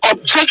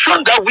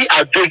objection that we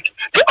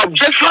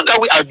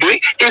are doing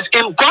is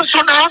in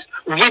consonance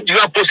with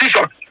your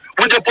position,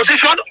 with the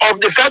position of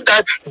the fact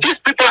that these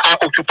people are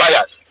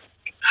occupiers.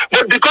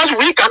 But because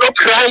we cannot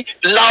cry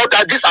loud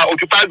that these are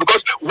occupied,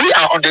 because we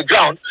are on the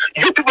ground,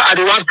 you people are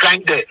the ones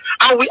crying there.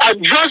 And we are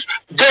just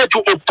there to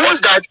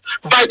oppose that.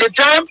 By the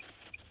time,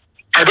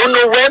 I don't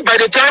know when, by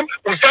the time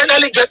we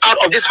finally get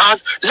out of this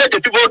house, let the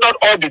people not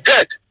all be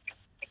dead.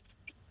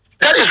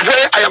 That is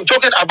where I am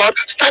talking about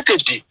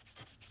strategy.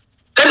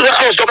 That is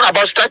what I was talking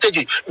about,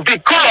 strategy.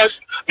 Because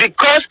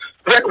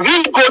when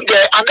we go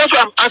there, and that's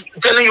why I'm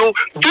telling you,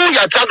 do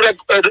your track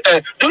record,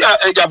 do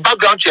your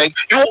background check,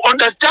 you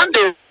understand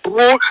the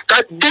role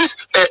that this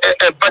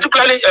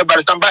particularly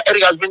Baristamba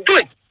area has been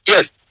doing.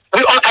 Yes,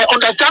 I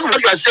understand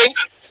what you are saying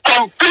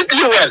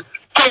completely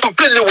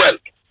well.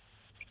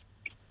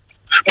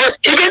 But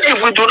even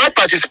if we do not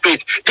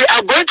participate, they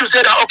are going to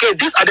say that, okay,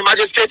 these are the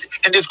magistrates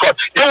in this court.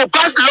 They will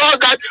pass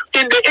laws that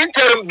in the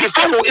interim,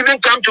 before we even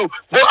come to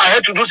go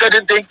ahead to do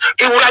certain things,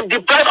 it will have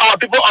deprived our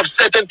people of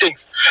certain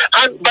things.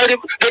 And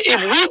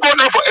if we go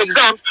now for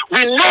exams,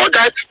 we know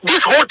that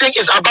this whole thing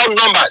is about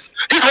numbers.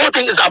 This whole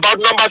thing is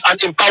about numbers and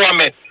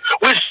empowerment.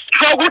 We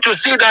struggle to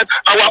see that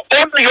our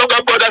own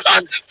younger brothers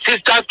and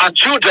sisters and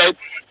children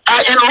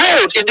are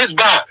enrolled in this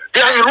bar. They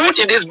are enrolled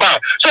in this bar.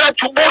 So that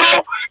tomorrow,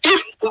 if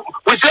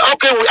we say,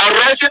 okay, we are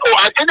rising, or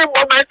at any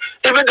moment,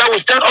 even that we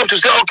stand up to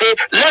say, okay,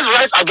 let's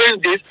rise against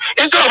this,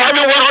 instead of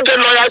having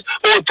 100 lawyers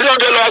or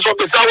 300 lawyers from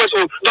the Southwest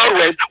or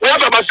Northwest, we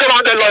have about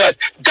 700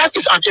 lawyers. That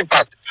is an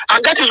impact.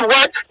 And that is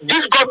what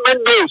this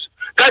government knows,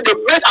 that they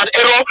made an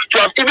error to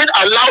have even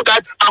allowed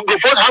that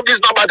Anglophones have this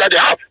number that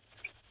they have.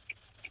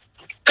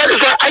 That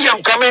is why I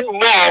am coming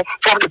more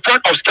from the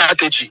point of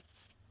strategy.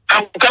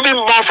 I'm coming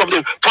more from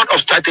the point of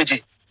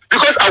strategy.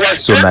 Because our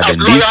strength as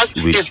lawyers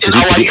is in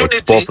our unity.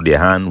 Export their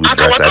hand with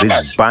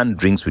brasseries, ban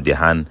drinks with their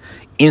hand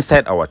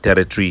inside our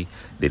territory.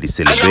 They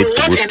celebrate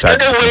for both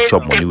tribes to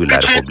chop money with La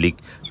Republic,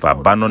 for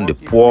abandon the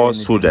poor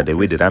soldier the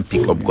way they don't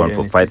pick up gun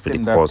for fight for the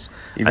cause,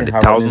 and the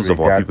thousands of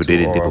our people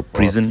they for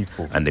prison,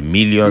 and the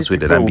millions where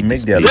they don't be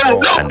displaced,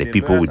 and the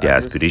people with their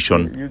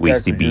aspiration will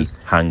still be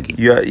hanging.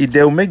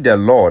 They will make their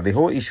law. The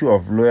whole issue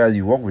of lawyers,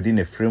 you work within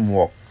a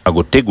framework. I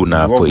go take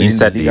una for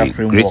inside the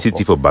great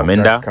city for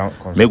Bamenda.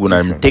 Make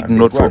una take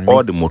note for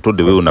all the motor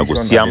the way una go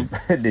siam.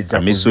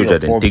 And me soldier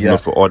then take note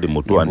for all the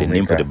motor and the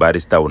name for the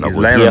barrister. Una go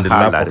hear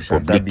how La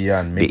Republic,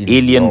 the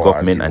alien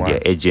government and their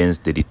agents,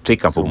 they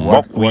take up for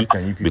mockery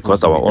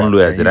because our own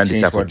lawyers they don't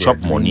decide for chop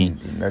money.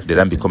 They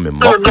don't become a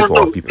mockery for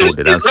our people.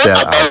 They don't sell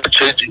out.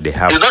 They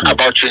have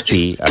to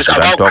pay as we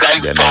don't talk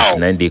their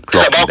 99-day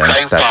clock. They don't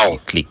start a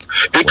click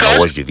when I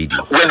watch the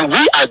video. When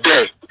we are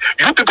there,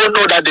 you people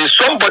know that there's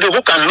somebody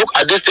who can look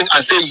at this thing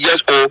and say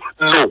yes or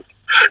no.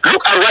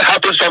 Look at what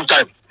happens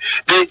sometimes.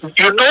 We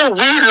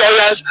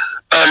lawyers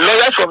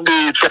from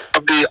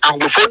the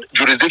Anglophone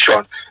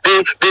jurisdiction,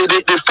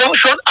 they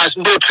function as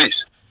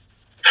notaries.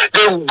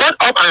 They got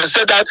up and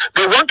said that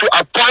they want to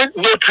appoint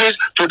notaries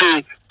to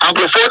the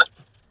Anglophone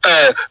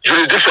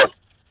jurisdiction.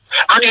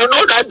 And you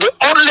know that the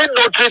only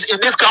notaries in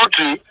this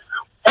country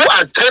who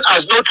are trained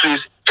as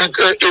notaries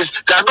is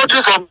they are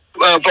notaries from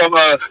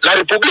La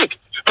Republic,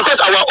 because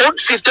our own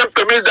system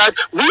permits that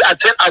we are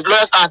trained as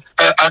lawyers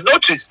and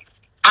notaries,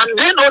 and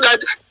they know that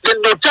the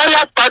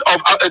notarial part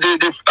of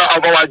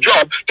our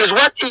job is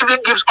what even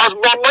gives us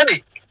more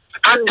money.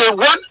 And they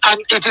want, and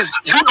it is,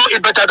 you know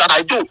it better than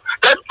I do,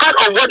 that part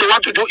of what they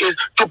want to do is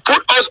to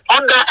put us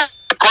under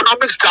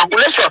economic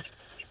strangulation.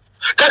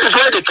 That is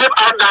why they came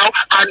out now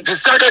and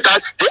decided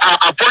that they are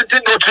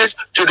appointing notaries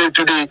to the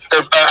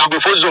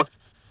Anglophone zone.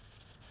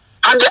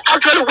 And they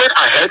actually went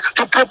ahead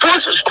to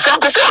propose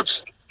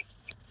Francophones.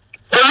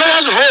 The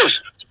lawyers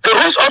rose. They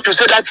rose up to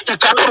say that it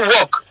cannot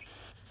work.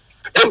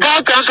 The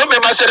Bar Council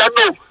member said that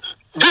no,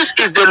 this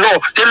is the law.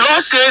 The law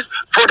says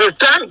for the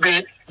time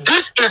being,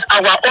 this is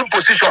our own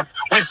position.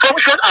 We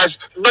function as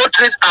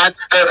notaries and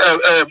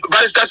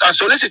barristers and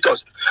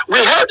solicitors. We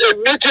held a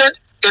meeting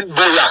in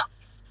Boya.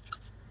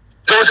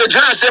 There was a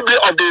general assembly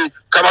of the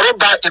Cameroon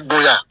Bar in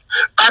Boya.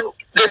 And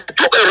they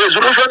took a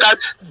resolution that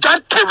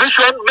that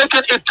provision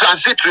making it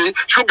transitory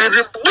should be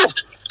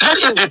removed. Let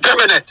it be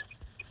permanent.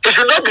 It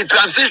should not be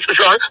transition.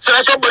 So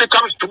that somebody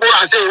comes tomorrow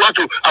and say he want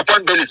to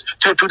appoint bailiffs.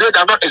 Till today they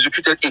have not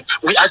executed it.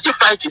 We are still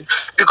fighting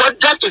because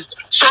that is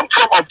some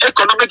form of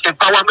economic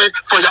empowerment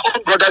for your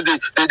own brothers,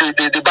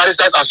 the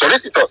barristers and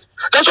solicitors.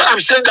 That's why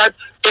I'm saying that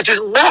it is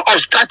more of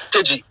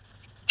strategy.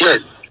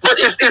 Yes. But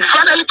if it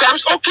finally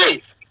comes,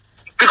 okay.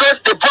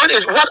 Because the point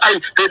is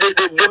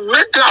the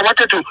main thing I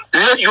wanted to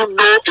let you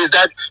know is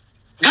that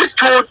these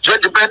two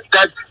gentlemen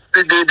that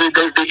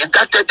they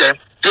indicted them,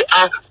 they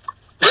are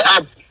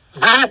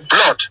blue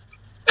blood.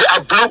 They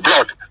are blue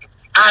blood.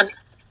 And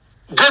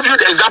gave you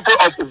the example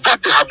of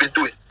what they have been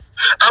doing.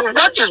 And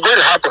what is going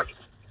to happen?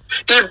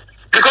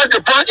 Because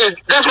the point is,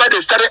 that's why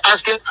they started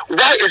asking,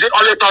 why is it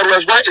only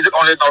Northwest? Why is it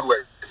only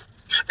Northwest?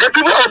 The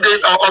people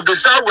of the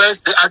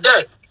Southwest, they are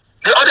there.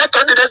 The other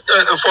candidate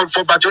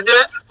for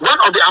Batounier, one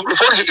of the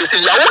Anglophone, he is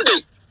in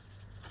Yaoundé.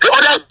 The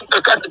other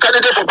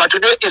candidate for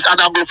Batounier is an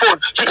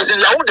Anglophone. He is in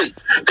Yaoundé.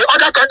 The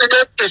other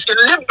candidate is in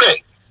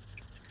Limbe.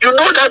 You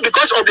know that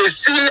because of the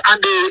sea and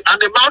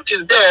the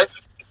mountains there,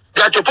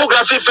 their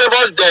topography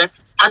favors them,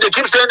 and they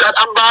keep saying that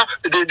Amba,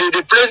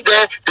 the place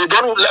there,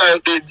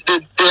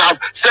 they have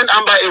sent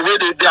Amba away.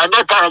 They are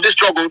not part of this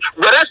struggle.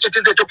 Whereas it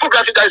is the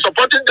topography that is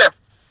supporting them.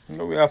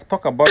 No, we have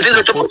talked about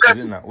Toko.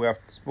 We have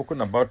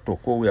spoken about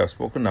Toko. We have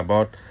spoken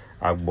about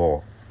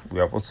Agbo. We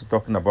have also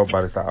talking about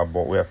Barrister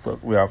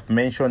Agbo. We have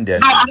mentioned their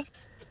names.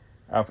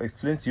 I've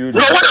explained to you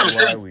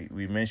why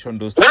we mentioned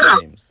those two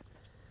names.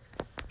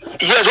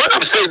 Yes, what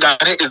I'm saying,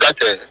 Danny, is that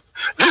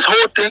this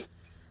whole thing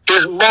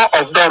is more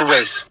of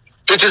Northwest.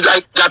 It is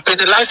like they're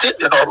penalizing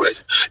the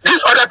Northwest.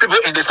 These other people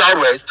in the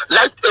Southwest,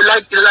 like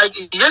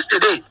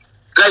yesterday.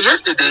 Like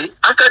yesterday,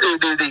 after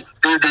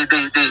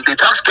the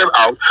tax came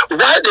out,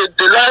 why the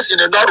lawyers in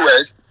the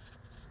Northwest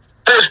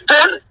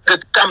postponed the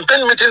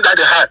campaign meeting that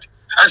they had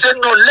and said,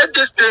 no, let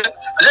us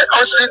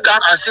sit down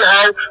and see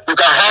how we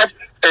can have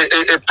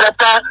a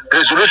proper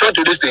resolution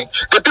to this thing.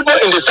 The people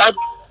in the South.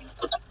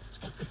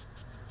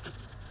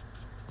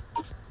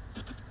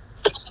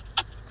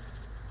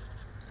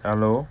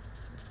 Hello?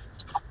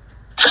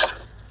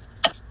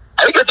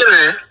 Are you getting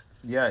me?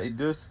 Yeah, it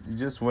just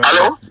went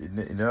Hello? out.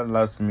 In that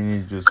last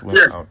minute, it just went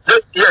out.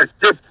 Yes,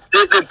 the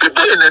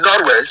people in the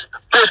Northwest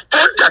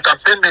postponed their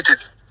campaign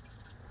meetings.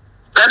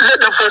 Then let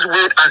them first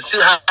wait and see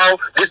how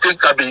this thing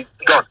can be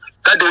done.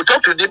 Then they will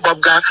talk to Nick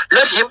Bobga,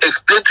 let him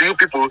explain to you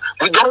people,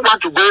 we don't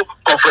want to go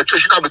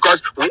confrontational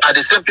because we are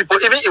the same people.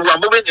 Even if we are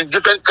moving in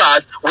different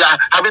cars, we are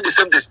having the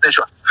same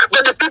destination.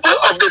 But the people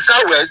of the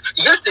Southwest,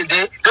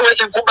 yesterday, they were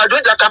in Kumba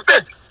doing their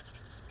campaign.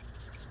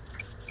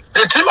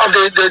 The team of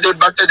the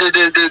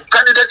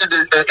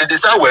candidate in the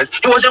Southwest,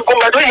 he was in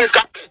Kumba doing his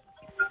campaign.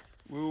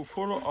 We will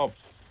follow up.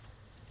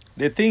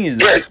 The thing is,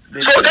 yes.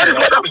 So that is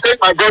what I'm saying,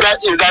 my brother,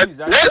 is that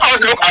let us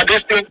look at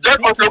this thing.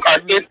 Let us look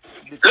at it.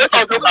 Let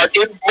us look at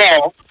it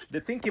more.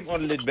 The thing came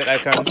on late, but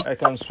I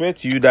can swear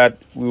to you that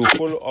we will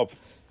follow up.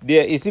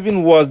 There is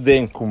even worse there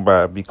in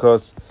Kumba,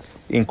 because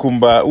in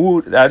Kumba,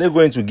 who are they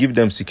going to give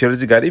them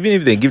security guard? Even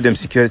if they give them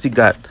security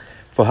guard,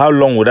 for how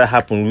long would that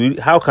happen?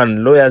 How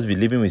can lawyers be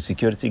living with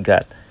security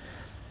guard?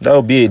 That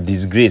would be a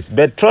disgrace.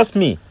 But trust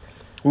me,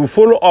 we'll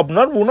follow up. We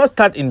will not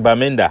start in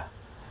Bamenda.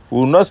 We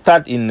will not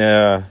start in,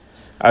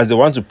 as they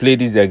want to play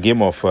this their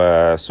game of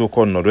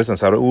so-called Northwest and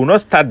South. We will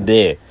not start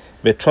there.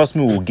 But trust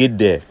me, we'll get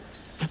there.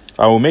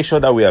 I will make sure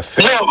that we are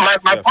fair. No, my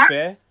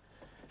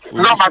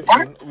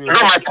point.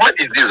 My point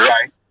is this,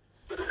 right?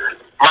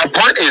 My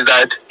point is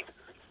that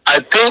I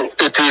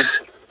think it is,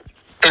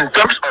 in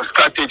terms of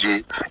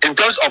strategy, in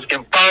terms of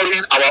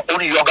empowering our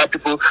own younger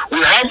people,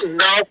 we have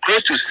now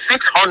close to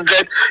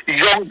 600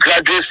 young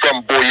graduates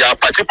from Boya,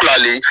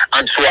 particularly,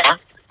 and Soa,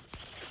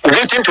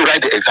 waiting to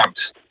write the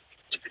exams.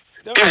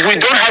 If we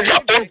don't have your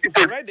own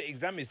people, write the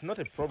exam is not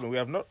a problem. We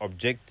have not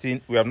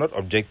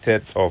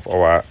objected of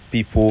our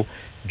people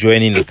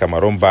joining the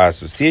Cameroon Bar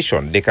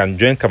Association. They can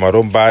join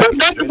Cameroon Bar. But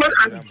that's what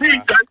I'm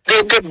saying. That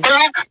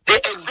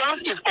the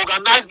exams is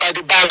organized by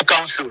the Bar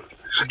Council.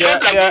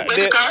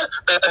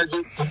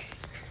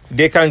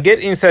 They can get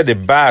inside the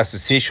Bar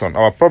Association.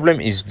 Our problem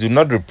is do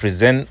not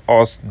represent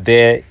us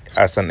there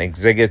as an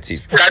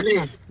executive.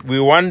 We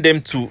want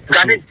them to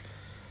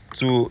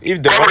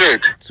if they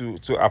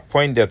want to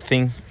appoint their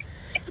thing.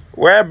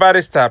 Where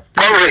barrister,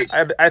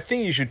 I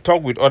think you should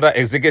talk with other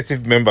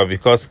executive members,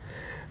 because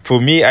For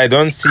me, I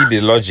don't see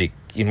the logic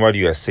in what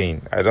you are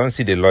saying. I don't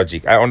see the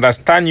logic. I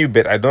understand you,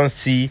 but I don't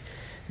see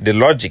the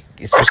logic,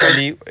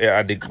 especially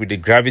with the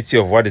gravity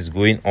of what is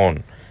going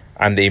on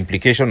and the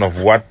implication of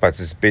what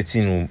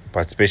participation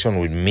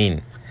would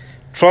mean.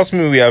 Trust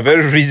me, we are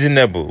very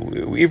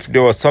reasonable. If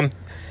there was some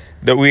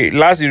that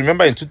you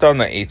remember in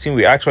 2018,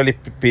 we actually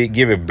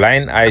gave a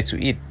blind eye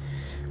to it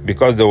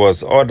because there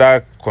was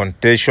other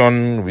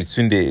contention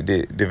between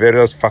the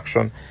various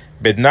factions.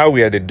 But now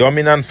we are the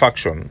dominant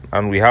faction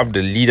and we have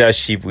the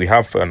leadership. We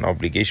have an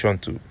obligation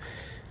to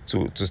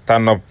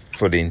stand up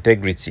for the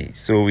integrity.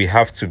 So we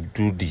have to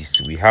do this.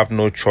 We have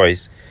no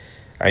choice.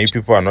 And you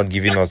people are not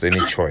giving us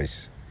any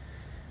choice.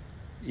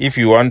 If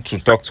you want to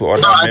talk to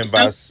other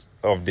members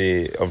of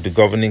the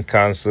governing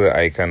council,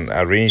 I can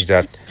arrange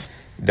that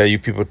you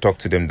people talk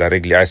to them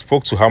directly. I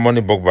spoke to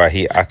Harmony Bogba.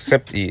 He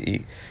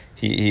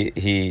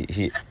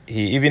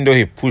even though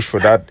he pushed for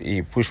that,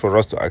 he pushed for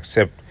us to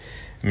accept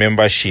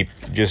membership,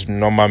 just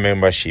normal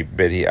membership,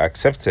 but he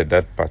accepted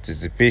that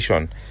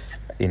participation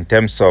in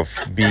terms of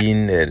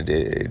being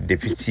the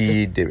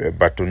deputy, the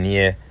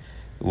bâtonnier,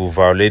 will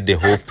violate the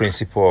whole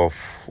principle of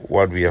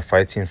what we are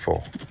fighting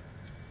for.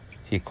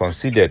 He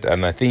considered,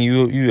 and I think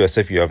you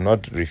yourself, you have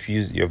not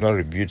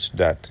rebuked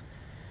that.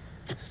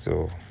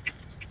 So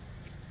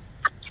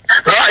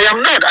no, I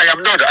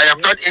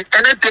am not in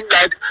anything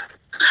that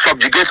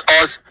subjugates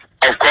us.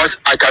 Of course,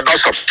 I cannot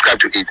subscribe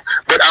to it,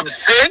 but I'm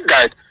saying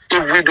that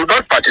if we do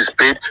not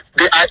participate,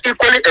 there are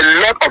equally a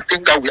lot of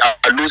things that we are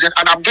losing.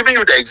 And I'm giving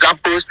you the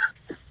examples.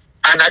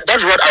 And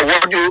that's what I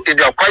want you in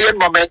your quiet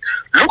moment.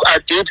 Look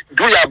at it,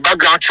 do your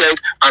background check,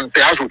 and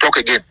perhaps we'll talk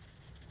again.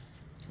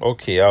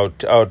 Okay, I'll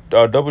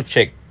double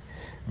check.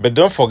 But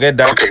don't forget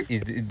that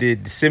is the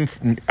same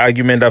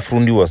argument that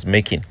Frundi was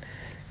making.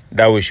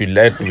 That we should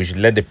let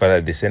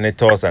the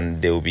senators, and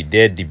they will be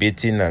there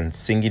debating and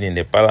singing in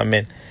the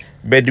parliament.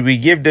 But we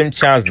gave them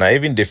chance now.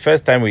 Even the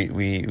first time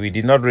we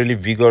did not really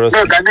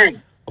vigorously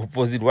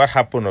opposite what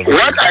happened over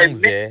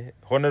there.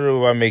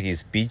 Honorable make his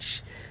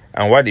speech,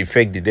 and what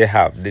effect did they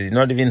have? They did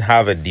not even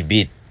have a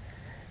debate.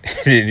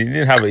 They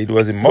didn't have it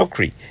was a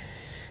mockery.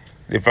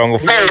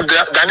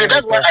 Danny,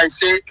 that's why I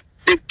say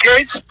the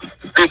case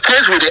with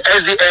the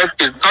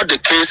SDF is not the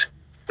case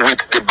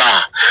with the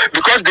bar,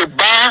 because the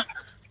bar,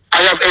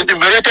 I have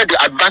enumerated the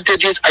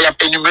advantages. I have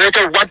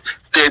enumerated what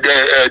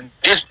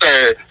these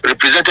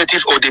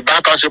representatives or the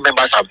bar council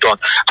members have done.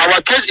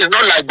 Our case is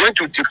not like going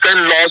to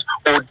defend laws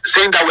or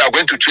saying that we are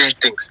going to change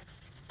things.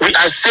 We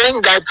are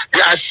saying that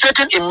there are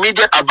certain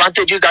immediate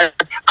advantages that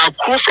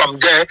accrue from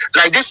there,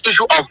 like this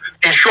issue of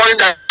ensuring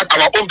that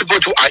our own people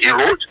too are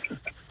enrolled.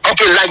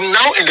 Okay, like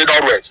now in the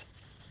Northwest,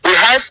 we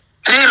have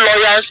 3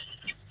 lawyers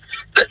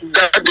that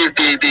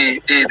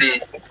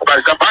the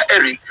Barrister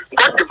Eric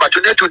got the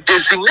opportunity to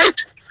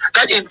designate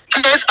that in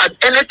case at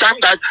any time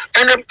that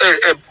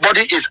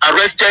anybody is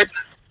arrested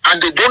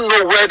and they don't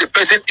know where the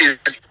person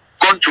is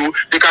gone to,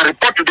 they can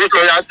report to those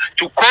lawyers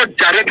to call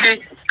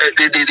directly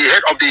the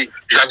head of the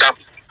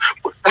gendarmes.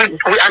 We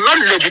are not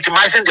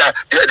legitimizing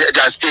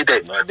their stay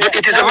there, but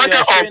it is a matter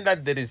of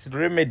that there is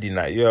remedy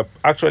now. You are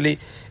actually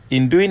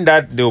in doing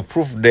that. They will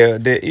prove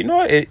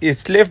a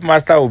slave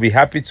master will be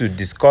happy to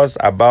discuss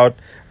about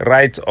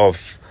rights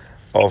of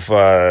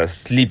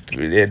sleep.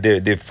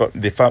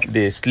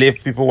 The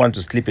slave people want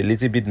to sleep a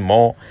little bit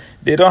more.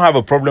 They don't have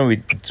a problem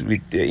with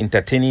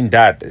entertaining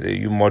that.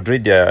 You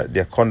moderate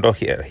their conduct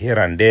here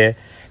and there.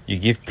 You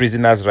give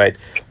prisoners right.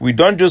 We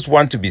don't just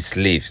want to be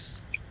slaves.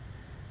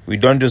 We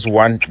don't just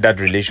want that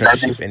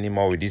relationship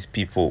anymore with these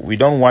people. We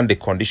don't want the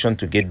condition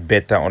to get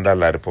better under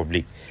La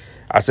Republic.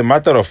 As a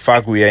matter of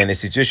fact, we are in a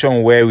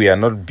situation where we are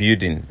not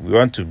building. We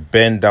want to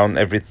burn down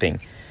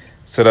everything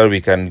so that we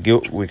can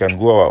go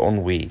our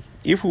own way.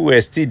 If we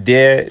were still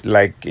there,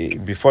 like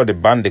before they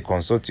banned the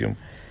consortium,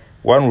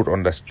 one would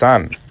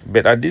understand.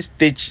 But at this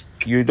stage,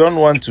 you don't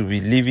want to be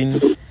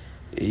living.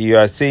 You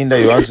are saying that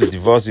you want to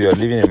divorce. You are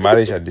living a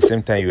marriage. At the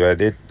same time, you are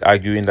there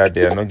arguing that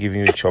they are not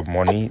giving you chop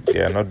money.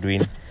 They are not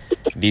doing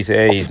this.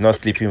 He's not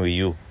sleeping with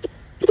you.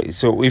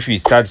 So if he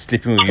starts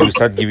sleeping with you,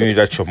 start giving you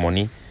that chop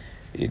money,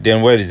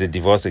 then where is the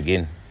divorce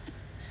again?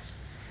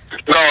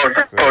 No,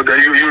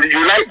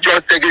 you like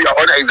just taking your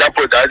own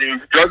example, that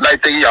you just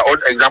like taking your own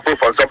example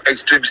from some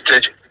extreme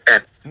stretch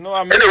end. No,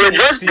 I'm anyway,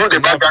 just do the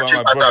background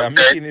check as I'm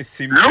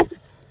saying. Look,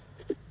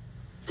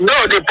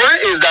 no, the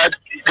point is that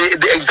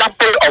the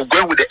example of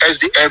going with the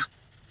SDF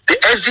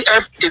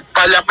in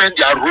parliament,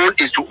 their role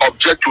is to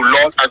object to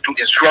laws and to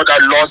ensure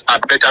that laws are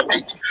better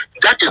made.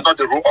 That is not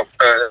the role of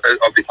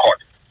the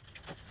court.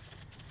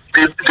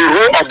 The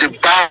role of the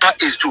bar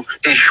is to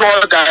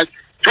ensure that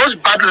those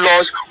bad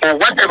laws or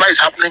whatever is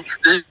happening,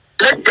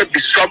 let there be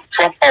some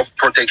form of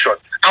protection.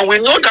 And we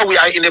know that we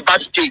are in a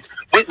bad state.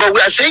 But we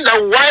are saying that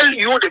while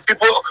you, the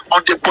people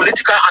on the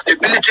political and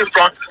the military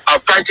front, are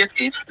fighting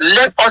it,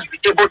 let us be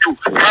able to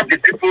have the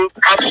people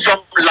have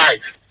some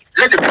life.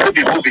 Let the people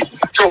be moving.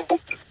 So,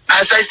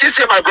 as I still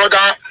say, my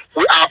brother,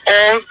 we are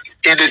all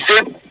in the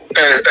same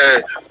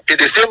in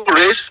the same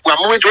race, we are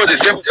moving towards the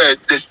same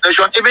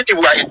destination, even if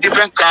we are in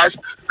different cars.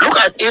 Look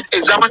at it,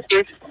 examine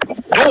it,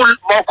 do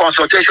more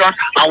consultation,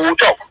 and we'll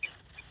talk.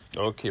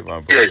 Okay,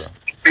 my brother. Yes,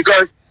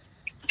 because,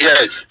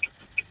 yes.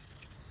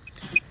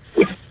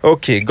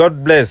 Okay,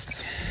 God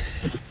bless.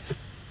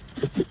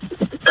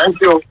 Thank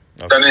you,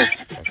 Danny.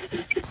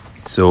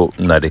 So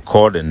now the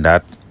court and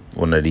that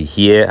when they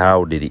hear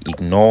how they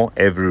ignore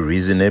every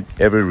reason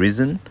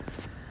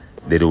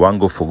they want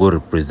go for go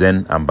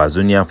represent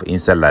Ambazonia for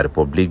inside La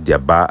Republique their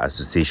bar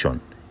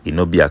association. It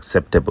not be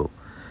acceptable.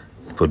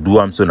 For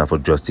do so now for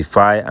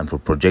justify and for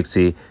project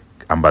say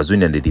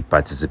Ambazonian they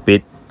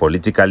participate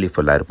politically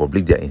for La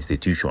Republique their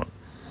institution.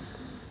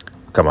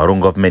 Cameroon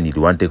government they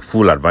want take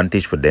full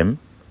advantage for them.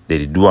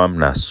 They do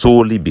now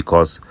solely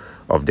because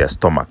of their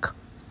stomach.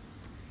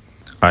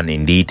 And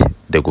indeed,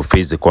 they could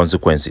face the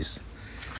consequences.